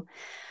you.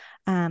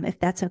 If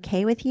that's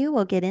okay with you,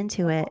 we'll get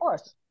into it. Of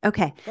course.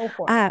 Okay. Go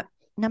for it.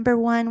 Number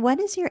one, what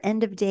is your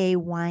end of day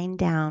wind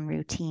down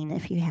routine,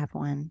 if you have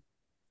one?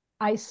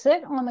 I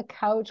sit on the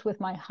couch with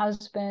my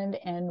husband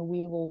and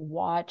we will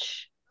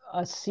watch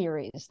a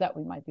series that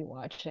we might be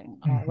watching.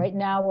 Right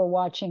now we're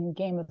watching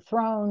Game of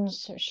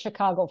Thrones,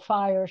 Chicago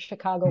Fire,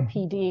 Chicago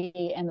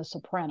PD, and The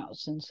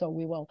Sopranos. And so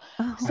we will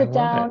sit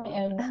down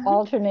and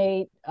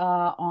alternate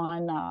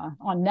on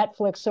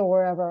Netflix or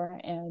wherever.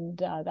 And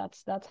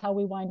that's how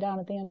we wind down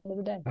at the end of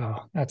the day.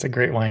 Oh, that's a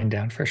great wind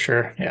down for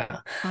sure.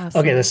 Yeah. Awesome.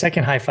 Okay. The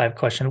second high five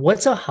question.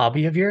 What's a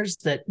hobby of yours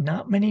that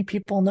not many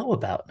people know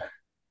about?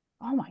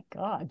 Oh my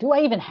God. Do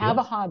I even have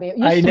a hobby?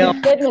 It I used know.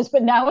 to be fitness,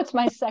 but now it's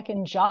my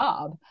second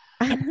job.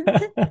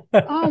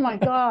 Oh my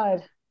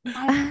God.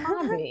 My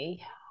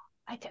hobby.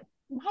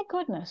 My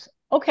goodness.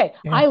 Okay.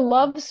 Yeah. I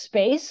love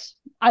space.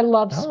 I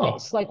love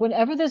space. Like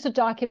whenever there's a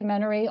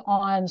documentary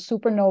on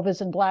supernovas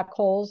and black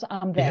holes,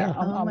 I'm there. Yeah.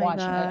 I'm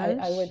watching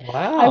it.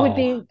 Wow.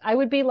 I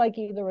would be like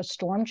either a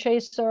storm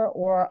chaser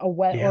or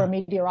or a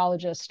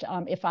meteorologist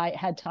if I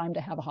had time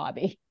to have a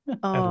hobby. Oh,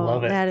 I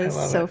love it. That is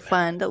so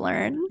fun to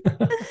learn.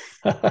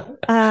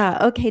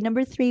 Okay.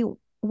 Number three,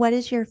 what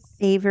is your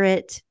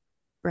favorite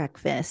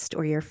breakfast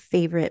or your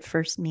favorite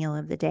first meal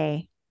of the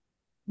day?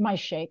 My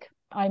shake.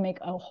 I make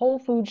a whole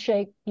food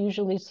shake,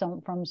 usually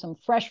from some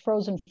fresh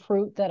frozen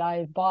fruit that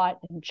I've bought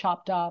and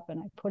chopped up,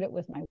 and I put it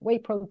with my whey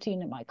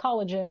protein and my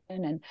collagen,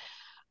 and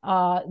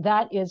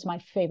that is my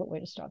favorite way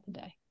to start the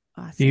day.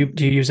 Awesome.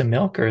 Do you use a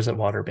milk or is it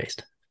water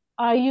based?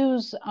 I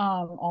use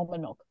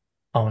almond milk.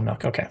 Almond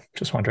milk. Okay.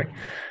 Just wondering.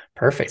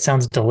 Perfect.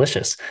 Sounds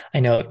delicious. I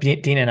know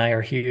Dean and I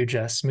are huge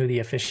smoothie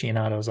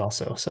aficionados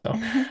also. So,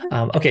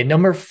 okay.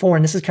 Number four,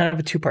 and this is kind of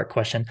a two-part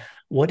question.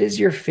 What is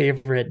your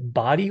favorite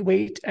body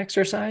weight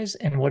exercise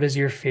and what is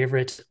your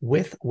favorite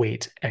with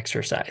weight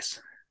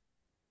exercise?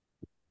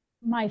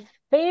 My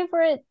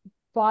favorite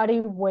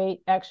body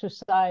weight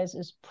exercise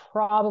is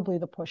probably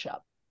the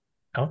push-up.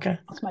 Okay.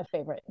 That's my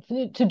favorite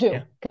to do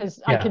because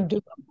I can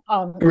do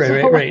them.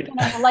 Right.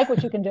 I like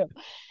what you can do.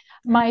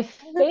 My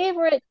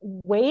favorite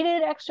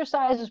weighted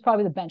exercise is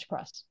probably the bench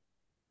press.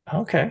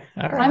 Okay.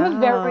 All right. I'm a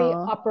very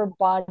upper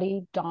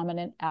body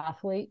dominant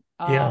athlete.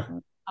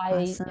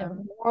 I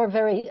am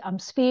I'm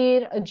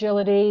speed,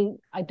 agility.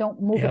 I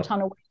don't move a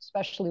ton of weight,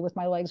 especially with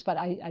my legs, but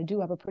I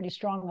do have a pretty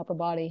strong upper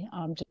body,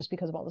 just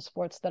because of all the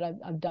sports that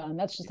I've done.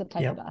 That's just the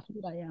type of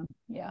athlete I am.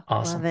 Yeah.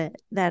 Awesome. Love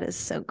it. That is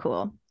so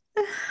cool.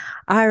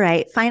 All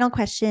right. Final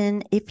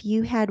question. If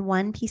you had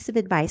one piece of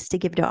advice to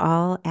give to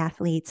all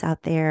athletes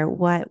out there,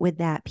 what would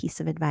that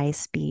piece of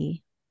advice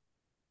be?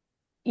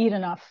 Eat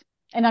enough.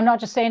 And I'm not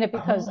just saying it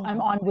because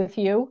I'm on with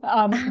you,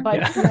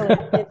 but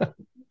really,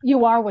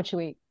 you are what you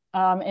eat.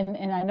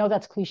 And I know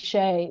that's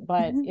cliche,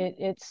 but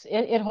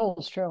it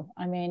holds true.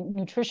 I mean,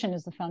 nutrition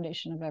is the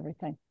foundation of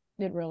everything.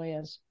 It really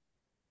is.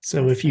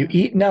 So if you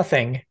eat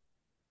nothing,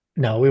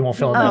 no, we won't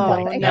fill in that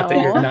blank. No. Not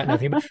that you're not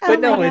nothing, but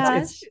no,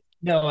 it's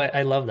no,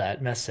 I love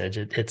that message.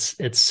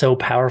 It's so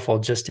powerful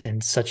just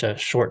in such a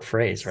short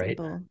phrase, right?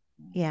 Simple.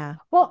 Yeah.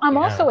 Well, I'm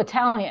also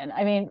Italian.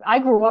 I mean, I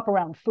grew up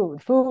around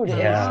food. Food is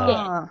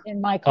in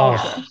my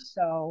culture.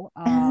 So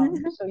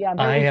yeah, I'm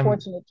very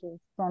fortunate to have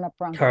grown up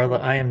around Carla,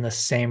 I am the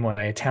same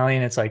way.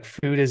 Italian, it's like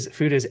food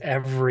is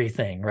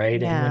everything,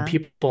 right? And when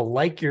people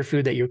like your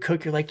food that you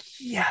cook, you're like,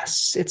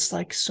 yes, it's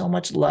like so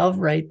much love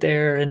right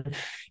there. And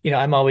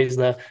I'm always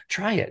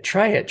try it.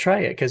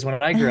 Because when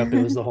I grew up,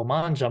 it was the whole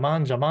manja,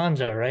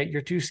 right?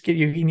 You're too skinny.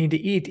 You need to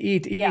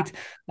eat. Yeah.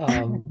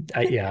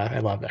 I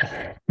love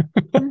that.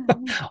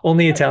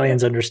 Only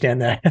Italians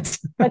understand that.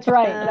 That's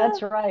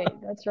right.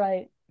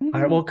 All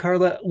right. Well,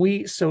 Carla,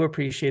 we so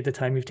appreciate the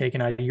time you've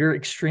taken out of your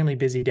extremely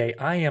busy day.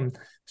 I am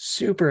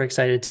super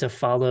excited to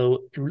follow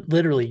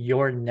literally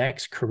your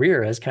next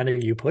career, as kind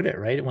of you put it,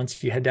 right?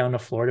 Once you head down to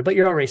Florida, but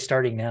you're already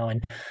starting now.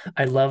 And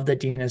I love that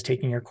Dina is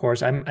taking your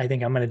course. I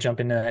think I'm going to jump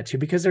into that too,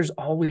 because there's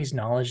always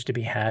knowledge to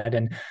be had.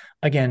 And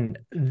again,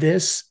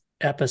 this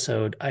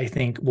episode, I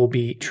think, will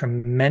be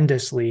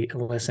tremendously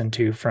listened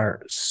to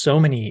for so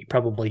many,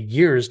 probably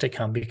years to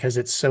come, because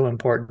it's so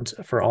important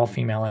for all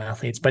female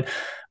athletes. But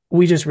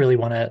we just really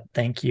want to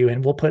thank you,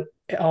 and we'll put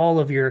all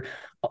of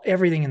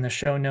everything in the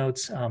show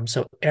notes,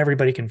 so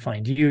everybody can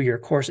find you, your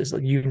courses,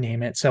 you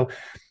name it. So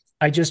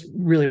I just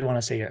really want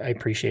to say I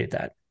appreciate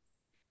that.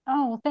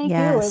 Oh, thank you.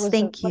 It was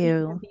thank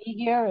you to be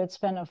here. It's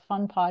been a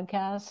fun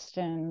podcast,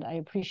 and I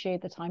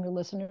appreciate the time your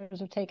listeners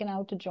have taken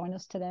out to join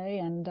us today.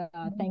 And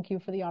thank you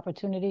for the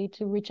opportunity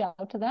to reach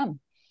out to them.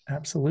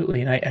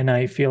 Absolutely. And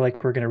I feel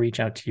like we're going to reach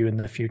out to you in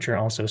the future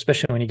also,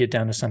 especially when you get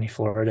down to sunny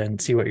Florida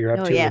and see what you're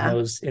up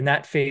to in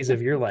that phase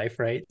of your life,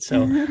 right?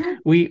 So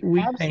we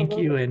thank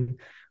you, and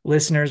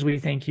listeners, we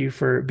thank you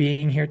for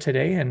being here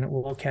today, and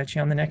we'll catch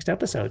you on the next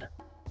episode.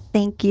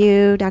 Thank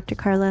you, Dr.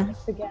 Carla.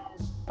 Thanks again.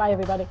 Bye,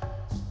 everybody.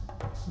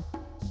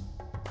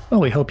 Well,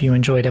 we hope you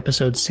enjoyed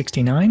episode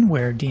 69,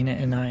 where Dina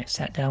and I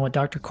sat down with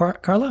Dr.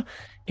 Carla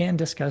and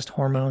discussed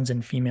hormones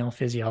and female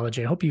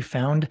physiology. I hope you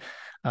found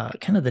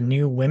kind of the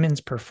new women's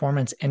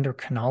performance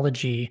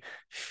endocrinology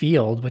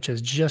field, which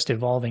is just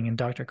evolving, and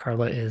Dr.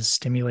 Carla is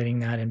stimulating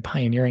that and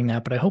pioneering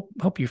that. But I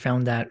hope you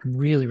found that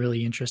really,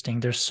 really interesting.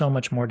 There's so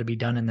much more to be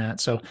done in that.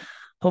 So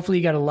hopefully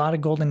you got a lot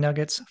of golden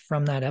nuggets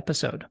from that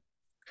episode.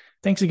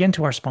 Thanks again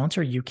to our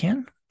sponsor,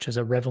 UCAN, which is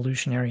a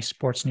revolutionary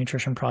sports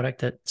nutrition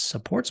product that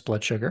supports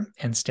blood sugar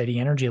and steady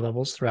energy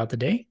levels throughout the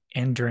day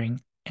and during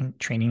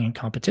training and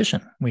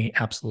competition. We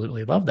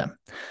absolutely love them.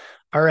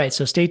 All right,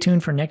 so stay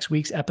tuned for next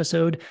week's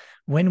episode,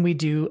 when we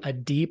do a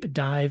deep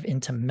dive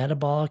into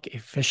metabolic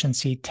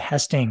efficiency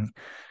testing.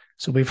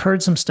 So we've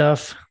heard some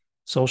stuff,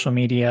 social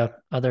media,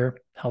 other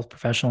health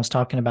professionals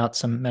talking about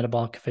some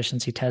metabolic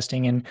efficiency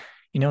testing, and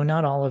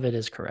not all of it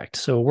is correct.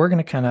 So we're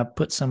going to kind of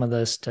put some of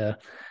this to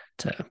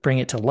bring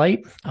it to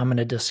light. I'm going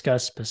to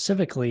discuss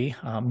specifically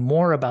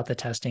more about the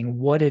testing,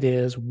 what it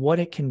is, what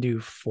it can do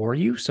for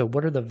you. So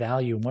what are the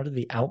value and what are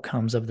the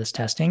outcomes of this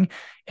testing,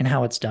 and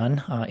how it's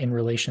done in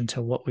relation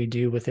to what we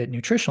do with it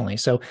nutritionally.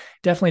 So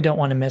definitely don't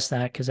want to miss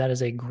that, because that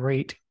is going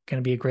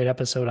to be a great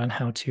episode on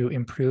how to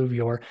improve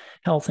your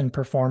health and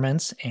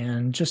performance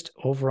and just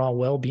overall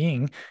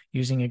well-being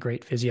using a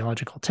great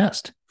physiological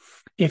test.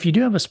 If you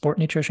do have a sport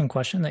nutrition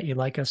question that you'd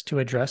like us to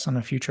address on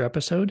a future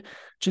episode,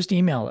 just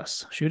email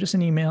us. Shoot us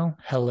an email,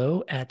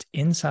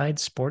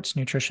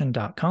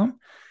 hello@insidesportsnutrition.com,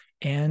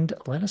 and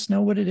let us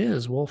know what it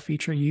is. We'll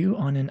feature you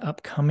on an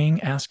upcoming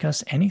Ask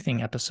Us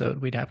Anything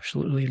episode. We'd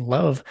absolutely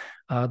love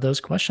those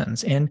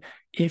questions. And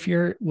if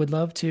you would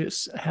love to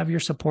have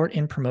your support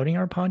in promoting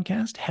our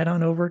podcast, head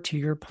on over to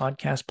your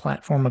podcast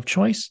platform of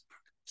choice.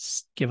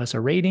 Give us a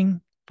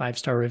rating.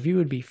 5-star review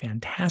would be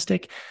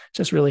fantastic.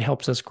 Just really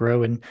helps us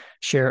grow and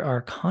share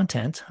our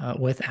content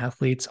with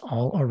athletes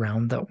all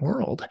around the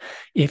world.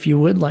 If you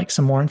would like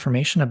some more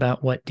information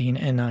about what Dina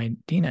and I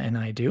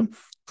do,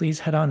 please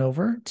head on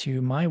over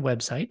to my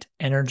website,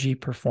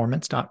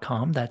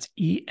 energyperformance.com. That's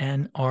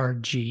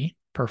ENRG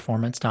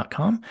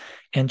performance.com,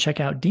 and check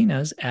out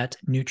Dina's at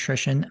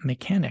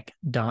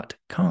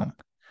nutritionmechanic.com.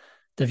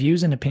 The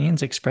views and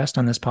opinions expressed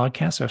on this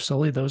podcast are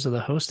solely those of the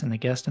host and the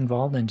guest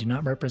involved, and do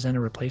not represent a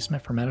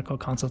replacement for medical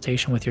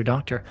consultation with your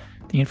doctor.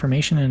 The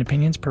information and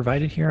opinions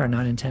provided here are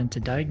not intended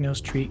to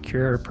diagnose, treat,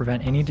 cure, or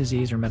prevent any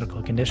disease or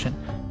medical condition.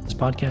 This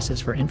podcast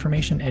is for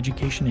information,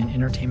 education, and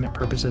entertainment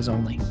purposes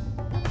only.